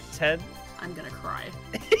 10? I'm gonna cry.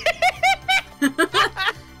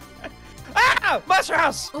 Ah! Monster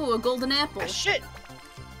House! Ooh, a golden apple. Ah, shit!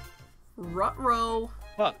 Ruh-roh.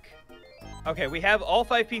 Fuck. Okay, we have all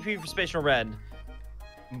 5 PP for Spatial Rend,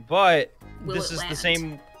 but Will this it is land? the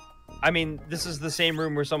same... I mean, this is the same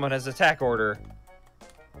room where someone has attack order.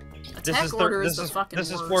 Attack order is the fucking This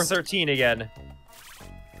is worst. floor 13 again.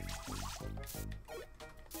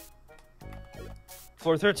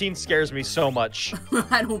 Floor 13 scares me so much.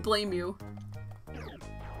 I don't blame you.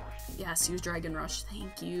 Yes, use Dragon Rush.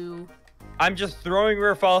 Thank you. I'm just throwing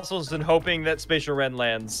rare fossils and hoping that Spatial Rend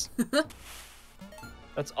lands.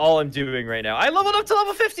 That's all I'm doing right now. I leveled up to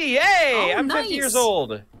level 50! Yay! Oh, I'm nice. 50 years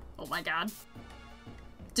old. Oh my god.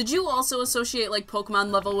 Did you also associate, like,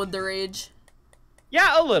 Pokemon level with their age?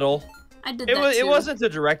 Yeah, a little. I did that too. It wasn't a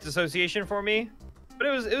direct association for me, but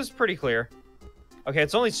it was pretty clear. Okay,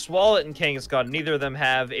 it's only Swalot and Kangaskhan. Neither of them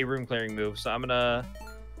have a room clearing move, so I'm gonna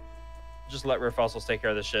just let rare fossils take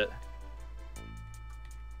care of this shit.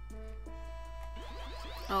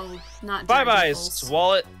 Oh, not Bye bye, Dragon Pulse.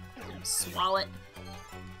 Swalot. Swalot.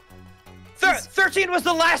 13 was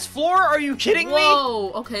the last floor? Are you kidding me?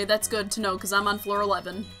 Whoa! Okay, that's good to know, because I'm on floor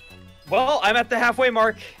 11. Well, I'm at the halfway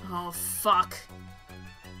mark. Oh, fuck.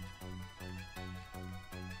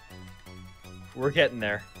 We're getting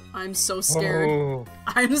there. I'm so scared. Oh.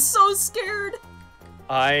 I'm so scared!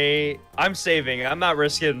 I'm saving. I'm not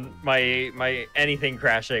risking my anything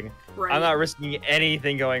crashing. Right. I'm not risking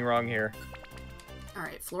anything going wrong here.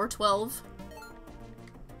 Alright, floor 12.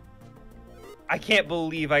 I can't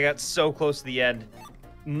believe I got so close to the end.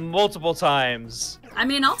 Multiple times. I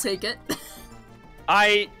mean, I'll take it.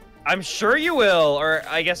 I'm sure you will, or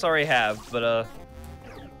I guess I already have, but Oh,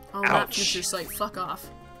 not ouch. future sight. Fuck off.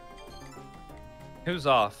 Who's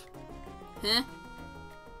off? Huh?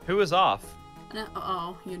 Who is off? No,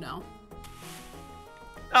 uh-oh, you know.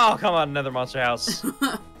 Oh, come on, another monster house.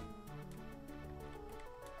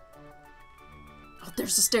 Oh,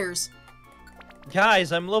 there's the stairs.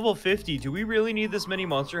 Guys, I'm level 50. Do we really need this many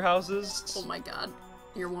monster houses? Oh my god.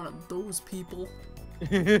 You're one of those people.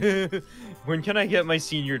 When can I get my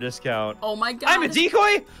senior discount? Oh my god. I'm a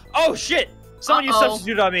decoy? Oh shit! Someone used Uh-oh.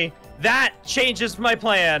 substitute on me. That changes my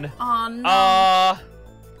plan. Oh no.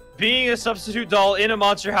 Being a substitute doll in a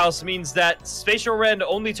monster house means that Spatial Rend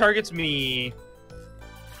only targets me.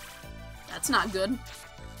 That's not good.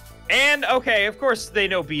 And, okay, of course they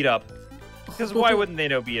know beat up. Because why wouldn't they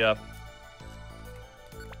know beat up?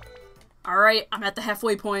 Alright, I'm at the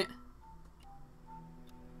halfway point.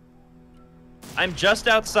 I'm just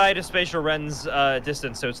outside of Spatial Rend's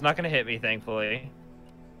distance, so it's not going to hit me, thankfully.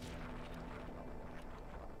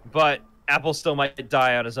 But Apple still might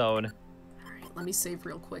die on his own. Alright, let me save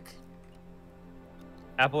real quick.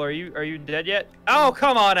 Apple, are you dead yet? Oh,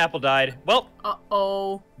 come on, Apple died. Well,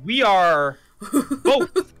 Uh-oh. we are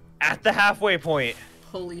both at the halfway point.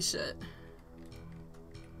 Holy shit.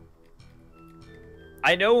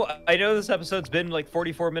 I know this episode's been like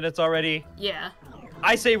 44 minutes already. Yeah.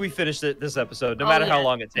 I say we finish this episode, no Oh, matter how yeah.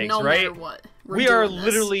 long it takes, no right? matter what. We are doing this.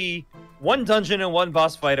 literally one dungeon and one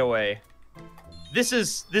boss fight away. This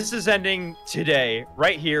is ending today,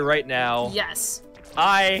 right here, right now. Yes.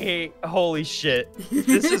 Holy shit.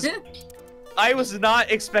 This is I was not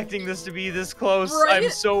expecting this to be this close. Right? I'm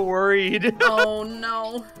so worried. Oh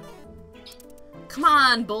no. Come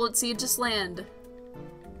on, Bullet Seed, just land.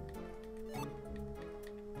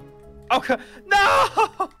 Okay.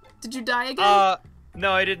 No! Did you die again?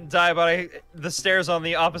 No, I didn't die, but the stairs on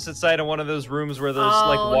the opposite side of one of those rooms where there's Oh,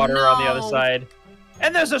 like water on the other no. side.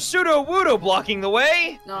 And there's a Pseudo-Wudo blocking the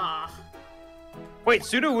way! Ah, Wait,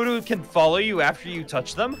 Pseudo-Wudo can follow you after you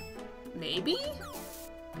touch them? maybe?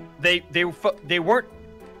 They weren't...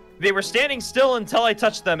 They were standing still until I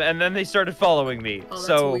touched them, and then they started following me. Oh, that's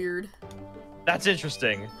so, weird. that's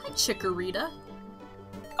interesting. Hi, Chikorita.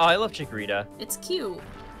 Oh, I love Chikorita. It's cute.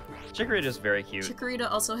 Chikorita's very cute. Chikorita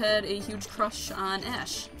also had a huge crush on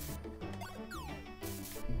Ash.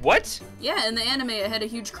 What? Yeah, in the anime, it had a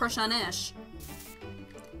huge crush on Ash.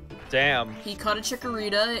 Damn. He caught a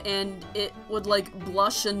Chikorita, and it would, like,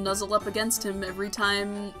 blush and nuzzle up against him every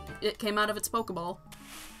time it came out of its Pokeball.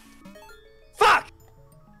 Fuck!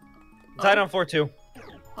 Died on floor 2.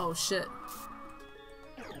 Oh, shit.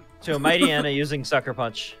 to a mighty Anna using Sucker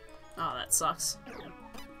Punch. Oh, that sucks.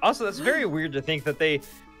 Also, that's very weird to think that they...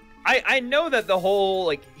 I know that the whole,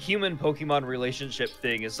 like, human-Pokemon relationship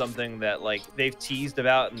thing is something that, like, they've teased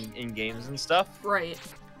about in games and stuff. Right.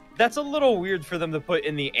 That's a little weird for them to put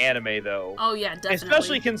in the anime, though. Oh, yeah, definitely.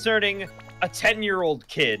 Especially concerning a 10-year-old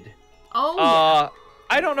kid. Oh, yeah.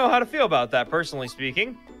 I don't know how to feel about that, personally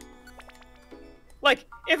speaking. Like,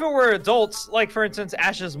 if it were adults, like, for instance,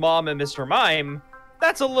 Ash's mom and Mr. Mime,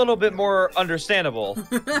 that's a little bit more understandable.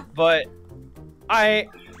 But I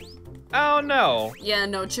don't know. Yeah,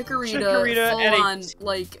 no, Chikorita full on,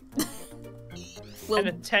 like... and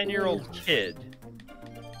a 10-year-old kid.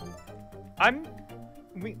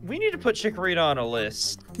 We need to put Chikorita on a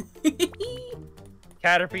list.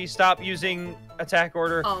 Caterpie, stop using attack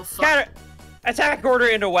order. Oh, fuck. Attack order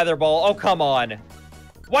into Weather Ball. Oh, come on.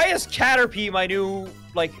 Why is Caterpie my new,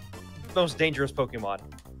 like, most dangerous Pokemon?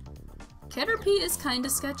 Caterpie is kind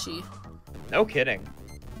of sketchy. No kidding.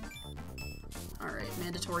 Alright,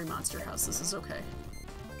 mandatory monster house. This is okay.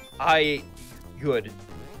 Good.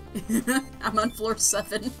 I'm on floor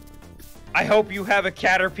 7. I hope you have a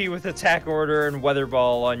Caterpie with attack order and Weather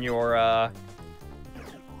Ball on your,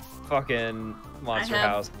 fucking monster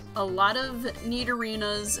house. A lot of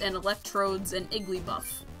Nidorinas and Electrodes and Igglybuff.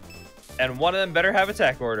 And one of them better have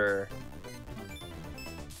attack order.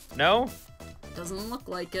 No? Doesn't look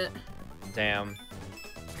like it. Damn.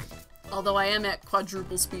 Although I am at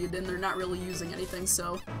quadruple speed and they're not really using anything,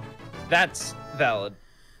 so... That's valid.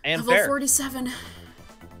 And Level fair. 47.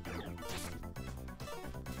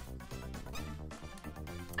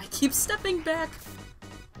 I keep stepping back.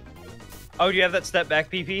 Oh, do you have that step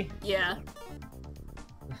back PP? Yeah.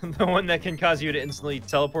 The one that can cause you to instantly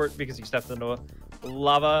teleport because you stepped into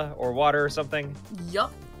lava or water or something?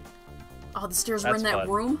 Yup. Oh, the stairs were in that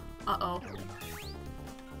room? Uh-oh.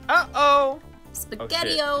 Uh-oh!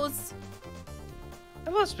 SpaghettiOs! I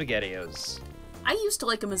love SpaghettiOs. I used to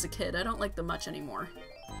like them as a kid. I don't like them much anymore.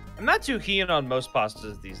 I'm not too keen on most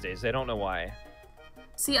pastas these days. I don't know why.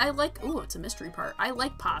 See, I like... Ooh, it's a mystery part. I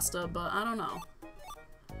like pasta, but I don't know.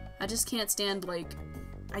 I just can't stand, like...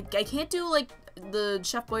 I can't do, like, the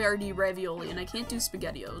Chef Boyardee ravioli, and I can't do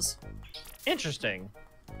SpaghettiOs. Interesting.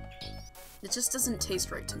 It just doesn't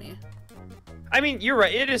taste right to me. I mean, you're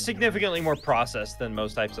right. It is significantly more processed than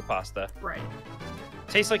most types of pasta. Right.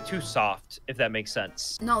 Tastes like too soft, if that makes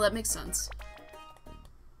sense. No, that makes sense.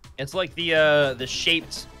 It's like the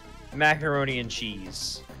shaped macaroni and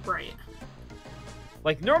cheese. Right.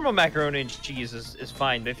 Like, normal macaroni and cheese is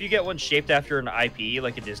fine, but if you get one shaped after an IP,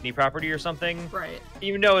 like a Disney property or something, right,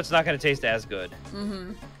 you know it's not going to taste as good.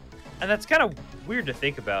 Mm-hmm. And that's kind of weird to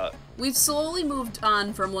think about. We've slowly moved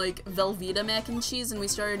on from, like, Velveeta mac and cheese, and we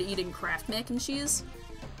started eating Kraft mac and cheese.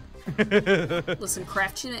 Listen,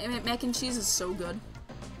 Kraft mac and cheese is so good.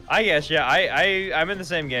 I guess, yeah. I'm in the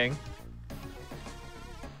same gang.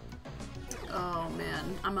 Oh,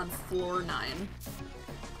 man. I'm on floor 9.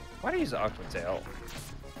 Why do you use Aqua Tail?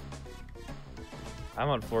 I'm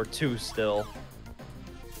on floor 2 still.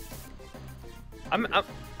 I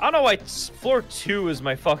don't know why floor 2 is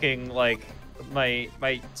my fucking, like,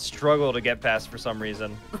 my struggle to get past for some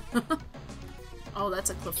reason. Oh, that's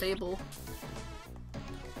a Clefable.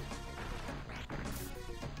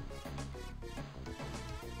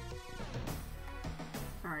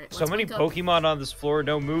 Alright, so many Pokemon on this floor,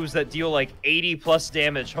 no moves that deal like 80 plus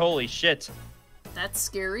damage. Holy shit. That's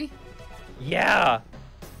scary. Yeah.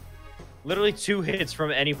 Literally 2 hits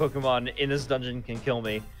from any Pokemon in this dungeon can kill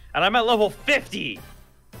me. And I'm at level 50!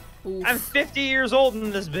 Oof. I'm 50 years old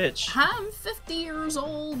in this bitch. I'm 50 years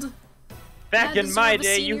old. Back in my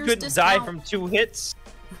day, you couldn't die from 2 hits.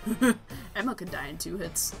 Emma could die in 2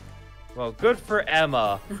 hits. Well, good for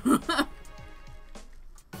Emma.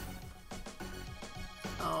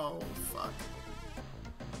 Oh, fuck.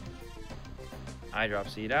 Eye drop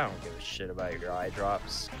seed, I don't give a shit about your eye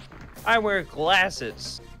drops. I wear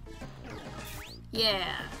glasses.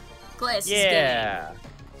 Yeah. Glasses yeah. gang.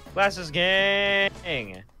 Glasses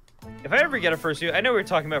gang. If I ever get a fursuit, I know we were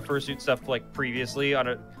talking about fursuit stuff like previously on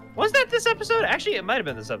a... Was that this episode? Actually, it might have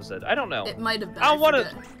been this episode. I don't know. It might have been. On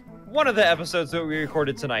one of the episodes that we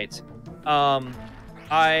recorded tonight,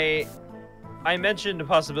 I mentioned the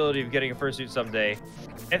possibility of getting a fursuit someday.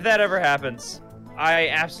 If that ever happens, I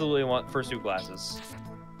absolutely want fursuit glasses.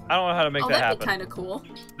 I don't know how to make that happen. That'd be kind of cool.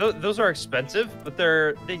 Those are expensive, but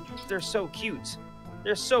they're so cute.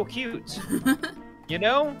 They're so cute. You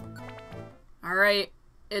know? All right,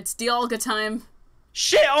 it's Dialga time.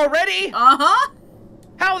 Shit already? Uh-huh.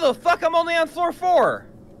 How the fuck I'm only on floor 4?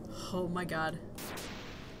 Oh my god.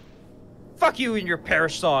 Fuck you and your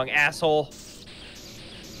Parish song, asshole.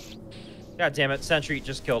 God damn it, Sentry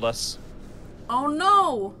just killed us. Oh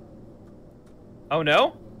no! Oh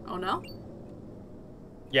no? Oh no?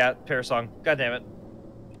 Yeah, Parasong. God damn it.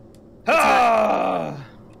 Ah!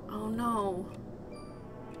 Oh no.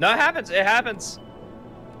 No, it happens. It happens.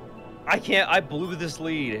 I blew this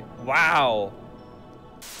lead. Wow.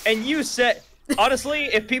 And you said, honestly,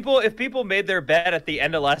 if people made their bet at the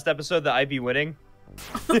end of last episode that I'd be winning.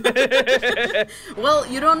 Well,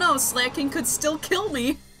 you don't know. Slacking could still kill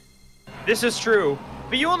me. This is true.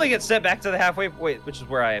 But you only get sent back to the halfway point, which is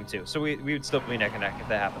where I am too. So we would still be neck and neck if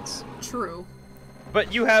that happens. True.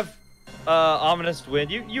 But you have Ominous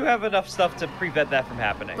Wind. You have enough stuff to prevent that from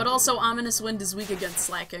happening. But also, Ominous Wind is weak against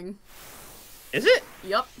Slacking. Is it?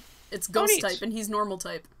 Yep. It's Ghost type, and he's Normal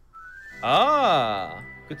type. Ah,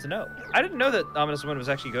 good to know. I didn't know that Ominous Wind was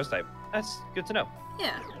actually Ghost type. That's good to know.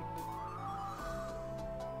 Yeah.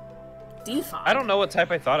 Defog. I don't know what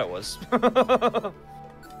type I thought it was.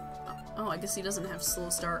 Oh, I guess he doesn't have slow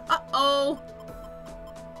start. Uh-oh!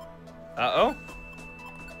 Uh-oh?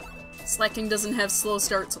 Slacking doesn't have slow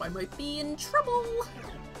start, so I might be in trouble.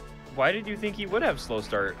 Why did you think he would have slow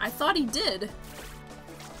start? I thought he did.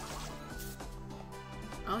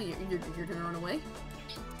 Oh, you're gonna run away?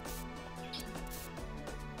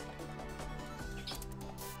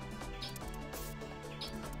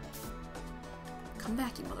 Come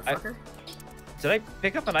back, you motherfucker. Did I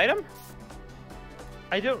pick up an item?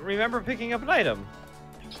 I don't remember picking up an item.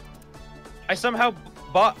 I somehow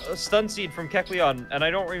bought a stun seed from Kecleon, and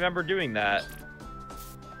I don't remember doing that.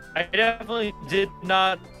 I definitely did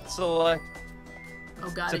not select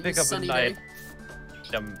to pick up an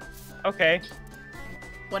item. Okay.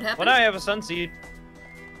 What happened? When I have a stun seed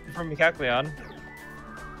from Kecleon.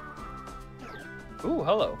 Ooh,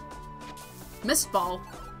 hello. Mist ball.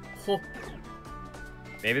 Oh.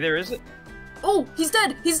 Maybe there is it. Oh, he's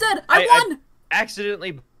dead! He's dead! I won! I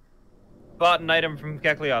accidentally bought an item from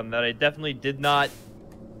Kecleon that I definitely did not...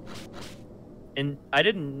 And I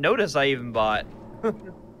didn't notice I even bought.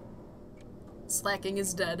 Slacking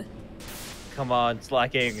is dead. Come on,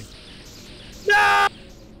 Slacking. No!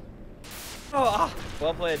 Oh,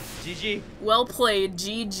 well played. GG. Well played,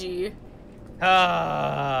 GG.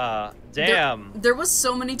 Ah, damn. There was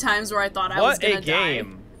so many times where I thought I was gonna die.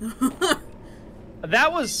 What a game.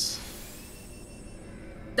 That was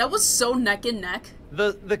so neck and neck.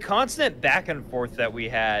 The constant back and forth that we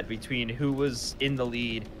had between who was in the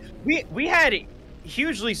lead. We had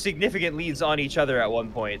hugely significant leads on each other at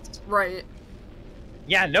one point. Right.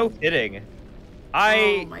 Yeah, no kidding.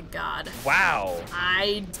 Oh my god. Wow.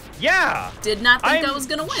 Yeah. Did not think I was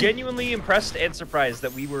gonna win. Genuinely impressed and surprised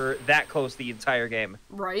that we were that close the entire game.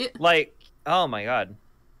 Right. Like, oh my god.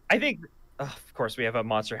 I think, of course, we have a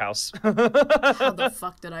monster house. How the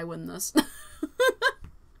fuck did I win this?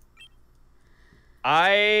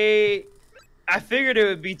 I figured it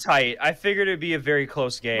would be tight. I figured it would be a very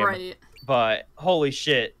close game. Right. But holy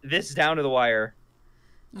shit, this down to the wire.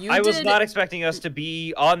 I was not expecting us to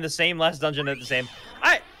be on the same last dungeon at the same.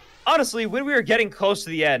 Honestly, when we were getting close to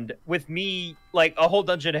the end, with me like a whole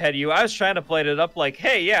dungeon ahead of you, I was trying to play it up like,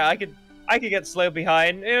 hey, yeah, I could get slayed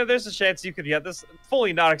behind. You know, there's a chance you could get this.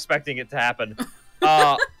 Fully not expecting it to happen.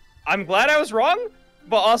 I'm glad I was wrong,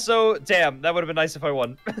 but also, damn, that would have been nice if I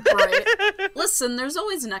won. Right. Listen, there's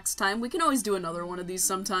always next time. We can always do another one of these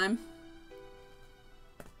sometime.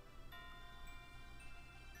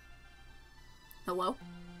 Hello?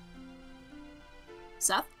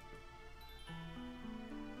 Seth?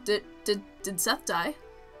 Did Seth die?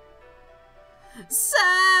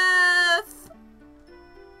 Seth!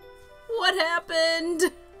 What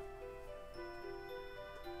happened?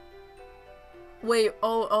 Wait,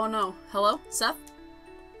 oh no. Hello? Seth?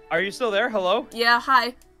 Are you still there? Hello? Yeah,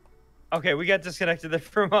 hi. Okay, we got disconnected there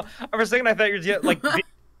for a second. I thought you were like,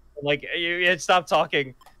 like you had stopped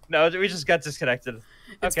talking. No, we just got disconnected.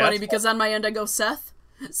 It's funny because on my end I go, Seth?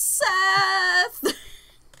 Seth!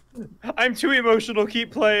 I'm too emotional.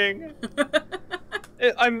 Keep playing.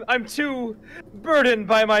 I'm too burdened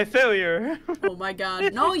by my failure. Oh my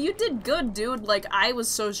god. No, you did good, dude. Like, I was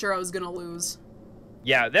so sure I was gonna lose.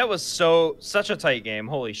 Yeah, that was such a tight game.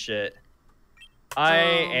 Holy shit. I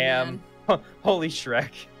am... Holy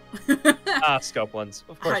Shrek. Scopelins.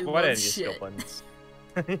 Of course, why didn't you Scopelins?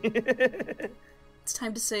 It's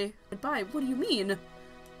time to say goodbye. What do you mean?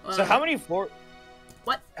 So how many floors...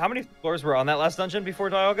 What? How many floors were on that last dungeon before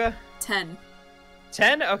Dialga? 10.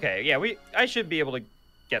 10? Okay, yeah, I should be able to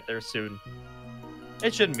get there soon.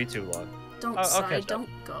 It shouldn't be too long. Don't sigh, don't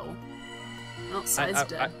go. Oh, Sigh's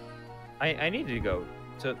dead. I need to go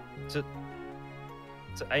to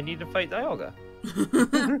I need to fight Dialga.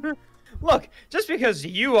 Look, just because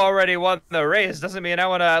you already won the race doesn't mean I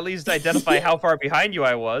want to at least identify how far behind you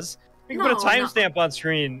I was. We can put a timestamp on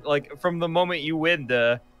screen, like from the moment you win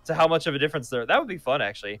to how much of a difference there. That would be fun,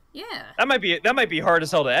 actually. Yeah. That might be hard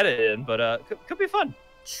as hell to edit in, but could be fun.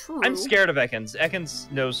 True. I'm scared of Ekans.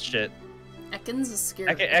 Ekans knows shit. Ekans is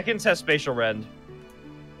scary. Ekans has spatial rend.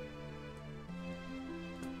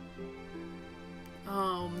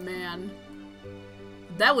 Oh man,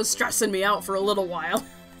 that was stressing me out for a little while.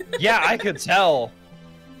 Yeah, I could tell.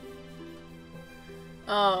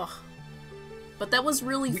 Oh, but that was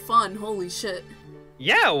really fun. Holy shit.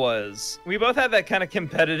 Yeah, it was. We both had that kind of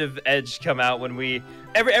competitive edge come out when we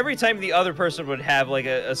every time the other person would have like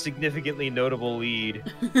a significantly notable lead,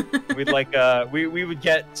 we'd like we would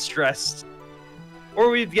get stressed, or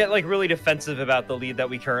we'd get like really defensive about the lead that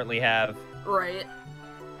we currently have. Right.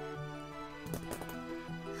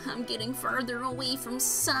 I'm getting farther away from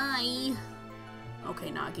Sai. Okay,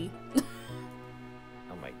 Nagi.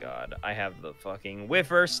 Oh my god, I have the fucking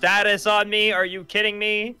whiffer status on me. Are you kidding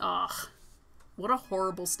me? Ugh. What a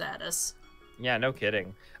horrible status. Yeah, no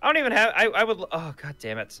kidding. I don't even have... I would... Oh, god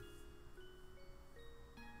damn it.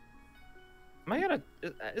 Am I gonna...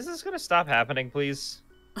 Is this gonna stop happening, please?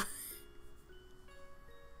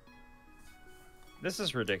 This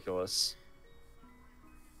is ridiculous.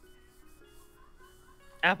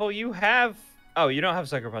 Apple, you have... Oh, you don't have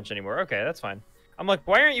Sucker Punch anymore. Okay, that's fine. I'm like,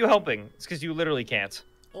 why aren't you helping? It's because you literally can't.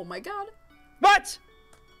 Oh my god. What?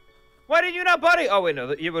 Why did you not, buddy? Oh, wait, no.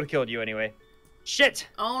 It would have killed you anyway. Shit!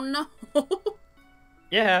 Oh no!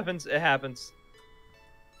 Yeah, it happens. It happens.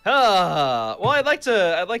 Well, I'd like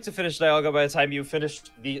to finish Dialga by the time you finish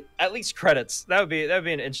the at least credits. That would be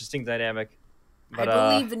an interesting dynamic. But,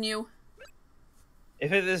 I believe in you.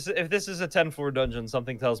 If this is a 10-floor dungeon,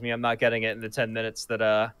 something tells me I'm not getting it in the 10 minutes that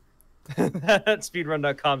that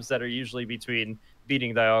speedrun.com said are usually between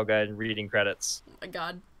beating Dialga and reading credits. Oh my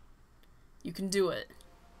god. You can do it.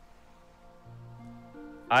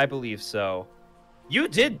 I believe so. You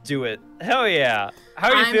did do it. Hell yeah.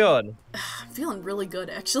 How are you feeling? I'm feeling really good,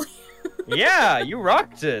 actually. Yeah, you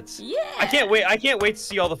rocked it. Yeah. I can't wait to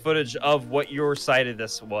see all the footage of what your side of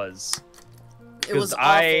this was. It was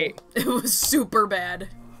awful. It was super bad.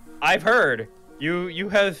 I've heard. You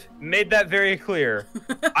have made that very clear.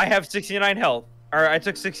 I have 69 health. Or I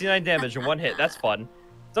took 69 damage in one hit. That's fun.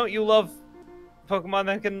 Don't you love Pokemon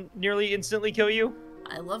that can nearly instantly kill you?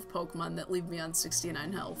 I love Pokemon that leave me on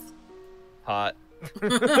 69 health. Hot.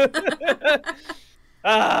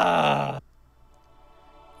 Ah.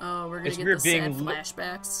 Oh, we're gonna get the sad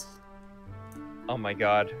flashbacks. Oh my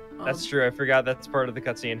god. That's true. I forgot that's part of the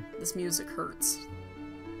cutscene. This music hurts.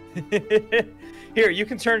 Here, you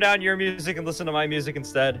can turn down your music and listen to my music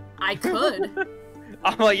instead. I could.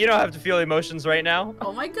 I'm like, you don't have to feel emotions right now.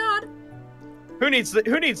 Oh my god. Who needs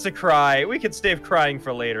to cry? We could save crying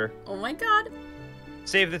for later. Oh my god.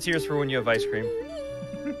 Save the tears for when you have ice cream.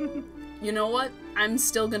 You know what? I'm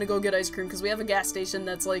still gonna go get ice cream because we have a gas station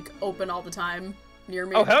that's like open all the time near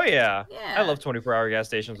me. Oh hell yeah! Yeah. I love 24-hour gas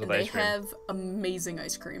stations with ice cream. They have amazing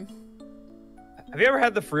ice cream. Have you ever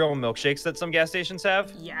had the free milkshakes that some gas stations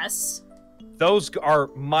have? Yes. Those go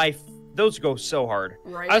so hard.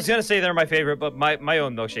 Right. I was gonna say they're my favorite, but my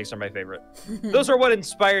own milkshakes are my favorite. Those are what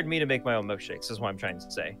inspired me to make my own milkshakes, is what I'm trying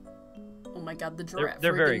to say. Oh my god, the giraffe.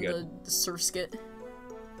 They're very good. The surskit.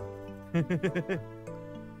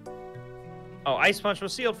 Oh, Ice Punch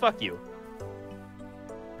was sealed. Fuck you.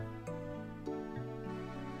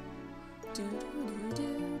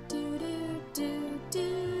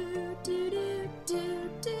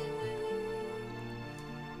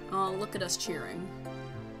 Oh, look at us cheering.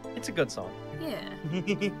 It's a good song. Yeah.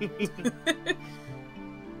 Here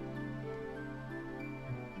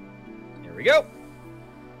we go.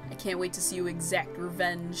 I can't wait to see you exact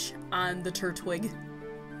revenge on the Turtwig.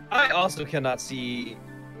 I also cannot see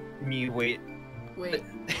me wait. Wait.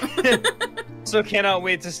 So cannot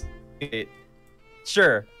wait to see it.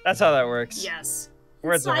 Sure, that's how that works. Yes.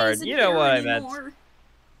 Words are hard. You know what I meant.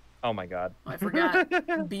 Oh my god. Oh, I forgot.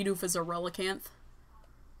 Bidoof is a relicanth.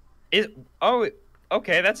 Oh,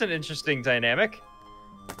 okay, that's an interesting dynamic.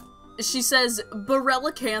 She says,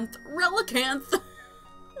 Barelicanth, Relicanth.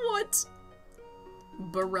 What?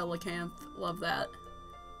 Barelicanth. Love that.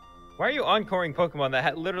 Why are you encoring Pokemon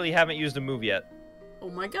that literally haven't used a move yet? Oh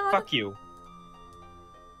my god. Fuck you.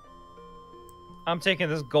 I'm taking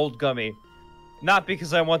this gold gummy. Not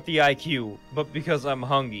because I want the IQ, but because I'm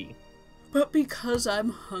hungry. But because I'm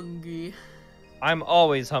hungry. I'm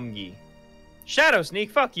always hungry. Shadow Sneak,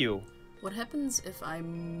 fuck you. What happens if I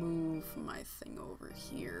move my thing over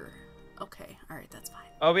here? Okay, alright, that's fine.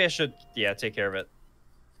 Oh, we should, yeah, take care of it.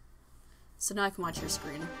 So now I can watch your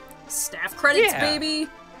screen. Staff credits, baby!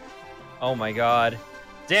 Oh my god.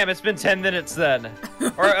 Damn, it's been 10 minutes then.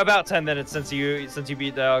 Or about 10 minutes since you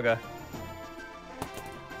beat Dialga.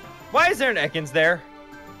 Why is there an Ekans there?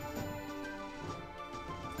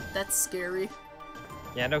 That's scary.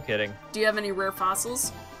 Yeah, no kidding. Do you have any rare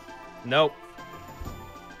fossils? Nope.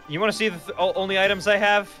 You want to see the only items I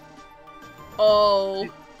have? Oh.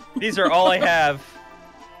 These are all I have.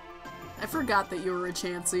 I forgot that you were a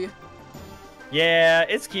Chansey. Yeah,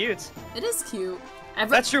 it's cute. It is cute.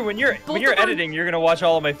 That's true. When you're editing, you're gonna watch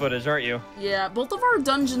all of my footage, aren't you? Yeah, both of our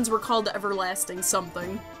dungeons were called Everlasting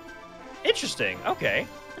something. Interesting. Okay.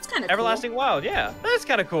 That's kind of cool. Everlasting Wild. Yeah, that's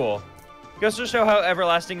kind of cool. Goes to show how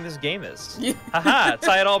everlasting this game is. Yeah. Haha,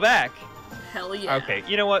 tie it all back. Hell yeah. Okay,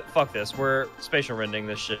 you know what? Fuck this. We're spatial rendering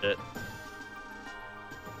this shit.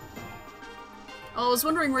 Oh, I was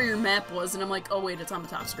wondering where your map was, and I'm like, oh wait, it's on the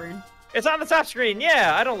top screen. It's on the top screen.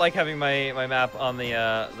 Yeah, I don't like having my map on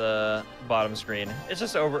the bottom screen. It's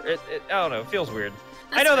just over. I don't know. It feels weird.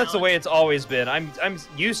 I know that's the way it's always been. I'm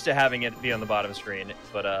used to having it be on the bottom screen,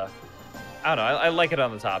 but I don't know. I like it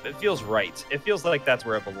on the top. It feels right. It feels like that's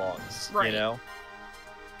where it belongs. Right. You know.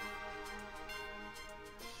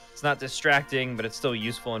 It's not distracting, but it's still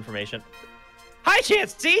useful information. Hi,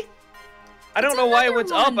 Chansey! I don't know why it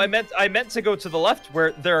went up. I meant to go to the left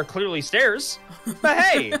where there are clearly stairs. But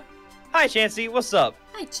hey! Hi, Chansey. What's up?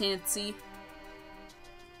 Hi, Chansey.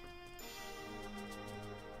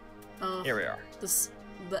 Oh, here we are.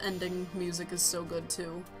 The ending music is so good,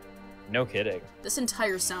 too. No kidding. This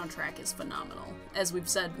entire soundtrack is phenomenal, as we've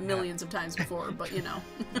said millions of times before, but you know.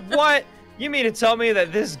 What? You mean to tell me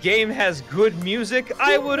that this game has good music?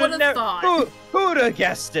 I would have never thought. Who'd have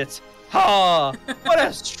guessed it? Ha! What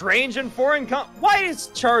a strange and foreign Why is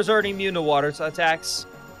Charizard immune to water attacks?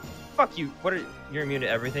 Fuck you. You're immune to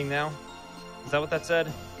everything now? Is that what that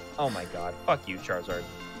said? Oh my god. Fuck you, Charizard.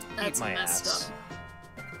 That's Eat my messed ass. up.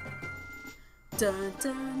 Dun,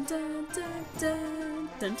 dun, dun, dun, dun,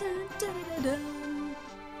 dun, dun, dun, dun.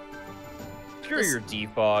 Screw your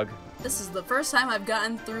defog. This is the first time I've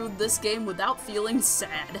gotten through this game without feeling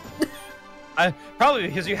sad. Probably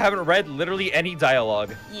because you haven't read literally any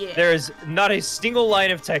dialogue. Yeah. There is not a single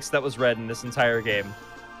line of text that was read in this entire game.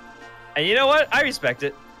 And you know what? I respect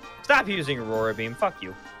it. Stop using Aurora Beam. Fuck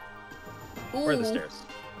you. Ooh. Where are the stairs?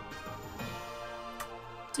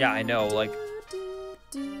 Yeah, I know, like...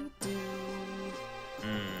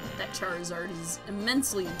 That Charizard is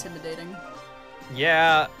immensely intimidating.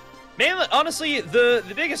 Yeah. Mainly, honestly, the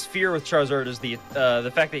biggest fear with Charizard is the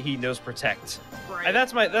fact that he knows Protect. Right. And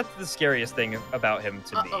that's the scariest thing about him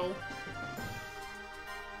to me. Uh-oh.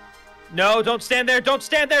 No, don't stand there! Don't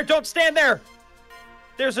stand there! Don't stand there!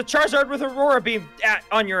 There's a Charizard with Aurora Beam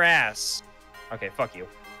on your ass. Okay, fuck you.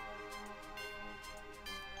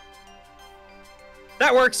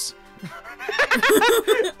 That works!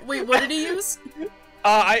 Wait, what did he use?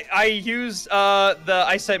 I used the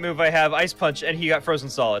Ice type move I have, Ice Punch, and he got frozen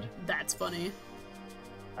solid. That's funny.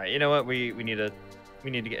 All right, you know what? We need to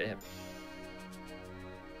get him.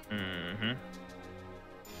 Mm-hmm.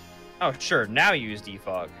 Oh, sure. Now you use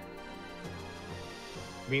defog.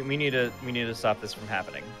 We need to stop this from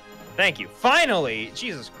happening. Thank you. Finally,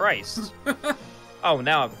 Jesus Christ. Oh,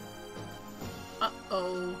 now I'm.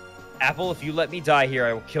 Uh-oh. Apple, if you let me die here,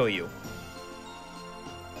 I will kill you.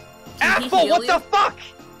 Can Apple, what the fuck?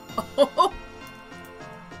 Oh.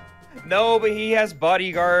 No, but he has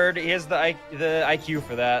bodyguard. He has the IQ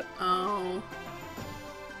for that. Oh.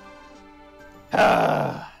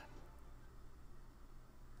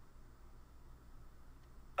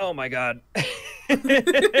 Oh my god.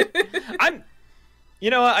 You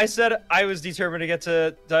know what? I said I was determined to get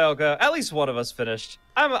to Dialga. At least one of us finished.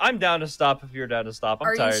 I'm down to stop if you're down to stop.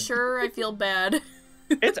 I'm tired. Are you sure? I feel bad.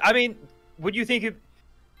 I mean, would you think it...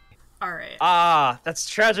 Alright. Ah, that's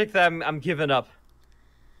tragic that I'm giving up.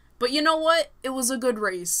 But you know what? It was a good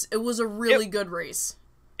race. It was a really good race.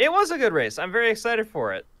 It was a good race. I'm very excited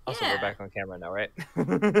for it. Also, Yeah. we're back on camera now, right?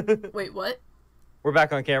 Wait, what? We're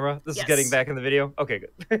back on camera? This Yes. is getting back in the video? Okay,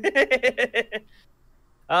 good.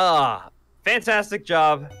 Fantastic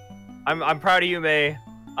job. I'm proud of you, May.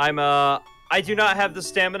 I do not have the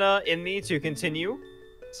stamina in me to continue,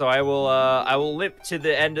 so I will limp to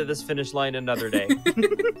the end of this finish line another day.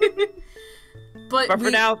 But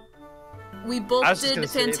for now, we both did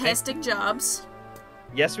fantastic jobs.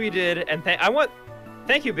 Yes, we did, and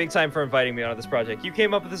thank you big time for inviting me onto this project. You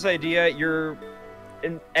came up with this idea. You're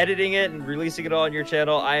editing it and releasing it all on your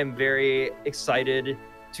channel. I am very excited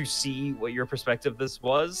to see what your perspective this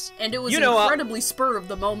was. And it was incredibly spur of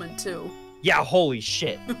the moment too. Yeah, holy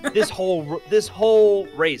shit. This whole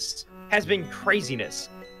race has been craziness.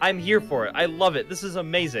 I'm here for it. I love it. This is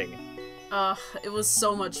amazing. It was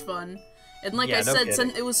so much fun. And like Yeah, I no said,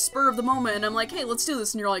 kidding. it was spur of the moment, and I'm like, hey, let's do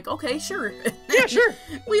this. And you're like, okay, sure. Yeah, sure.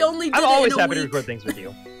 We only did I'm it always in a happy to week. record things with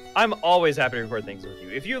you. I'm always happy to record things with you.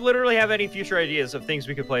 If you literally have any future ideas of things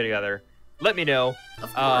we could play together, let me know.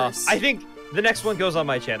 Of course. I think the next one goes on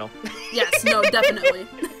my channel. Yes, no, definitely.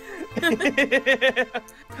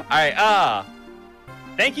 Alright,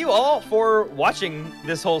 thank you all for watching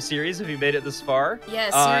this whole series if you made it this far. Yeah,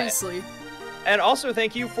 seriously. And also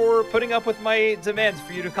thank you for putting up with my demands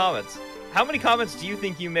for you to comment. How many comments do you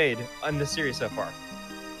think you made on this series so far?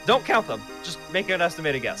 Don't count them. Just make an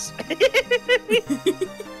estimated guess.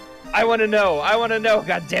 I want to know. I want to know.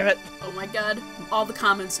 God damn it. Oh my god. All the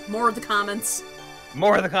comments. More of the comments.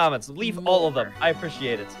 More of the comments. Leave all of them. I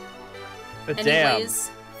appreciate it. But Anyways,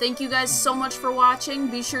 thank you guys so much for watching.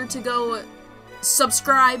 Be sure to go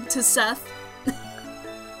subscribe to Seth. damn.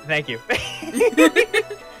 Thank you.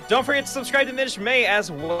 Don't forget to subscribe to Minish May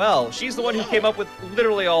as well. She's the one who came up with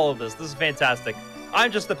literally all of this. This is fantastic.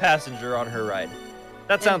 I'm just the passenger on her ride.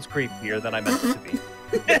 That sounds creepier than I meant it to be.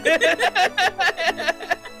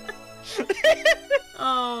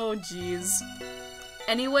 Oh, jeez.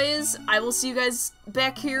 Anyways, I will see you guys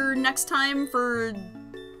back here next time for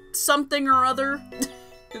something or other.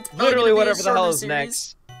 It's probably Literally gonna be a whatever the hell shorter is series.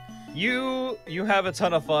 next. You have a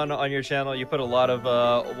ton of fun on your channel. You put a lot of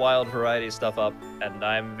wild variety stuff up, and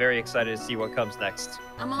I'm very excited to see what comes next.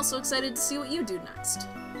 I'm also excited to see what you do next.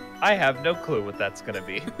 I have no clue what that's gonna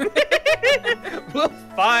be. We'll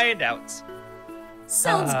find out.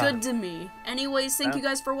 Sounds good to me. Anyways, thank you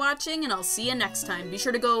guys for watching, and I'll see you next time. Be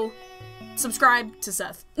sure to go subscribe to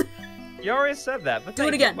Seth. You already said that, but Do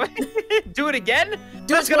it thank again. you. Do it again?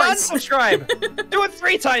 Do That's it gonna twice. unsubscribe. Do it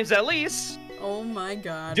 3 times at least. Oh my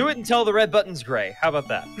god. Do it until the red button's gray. How about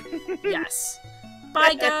that? Yes.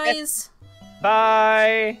 Bye, guys.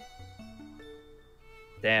 Bye.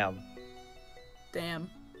 Damn. Damn.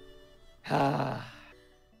 What a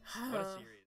series.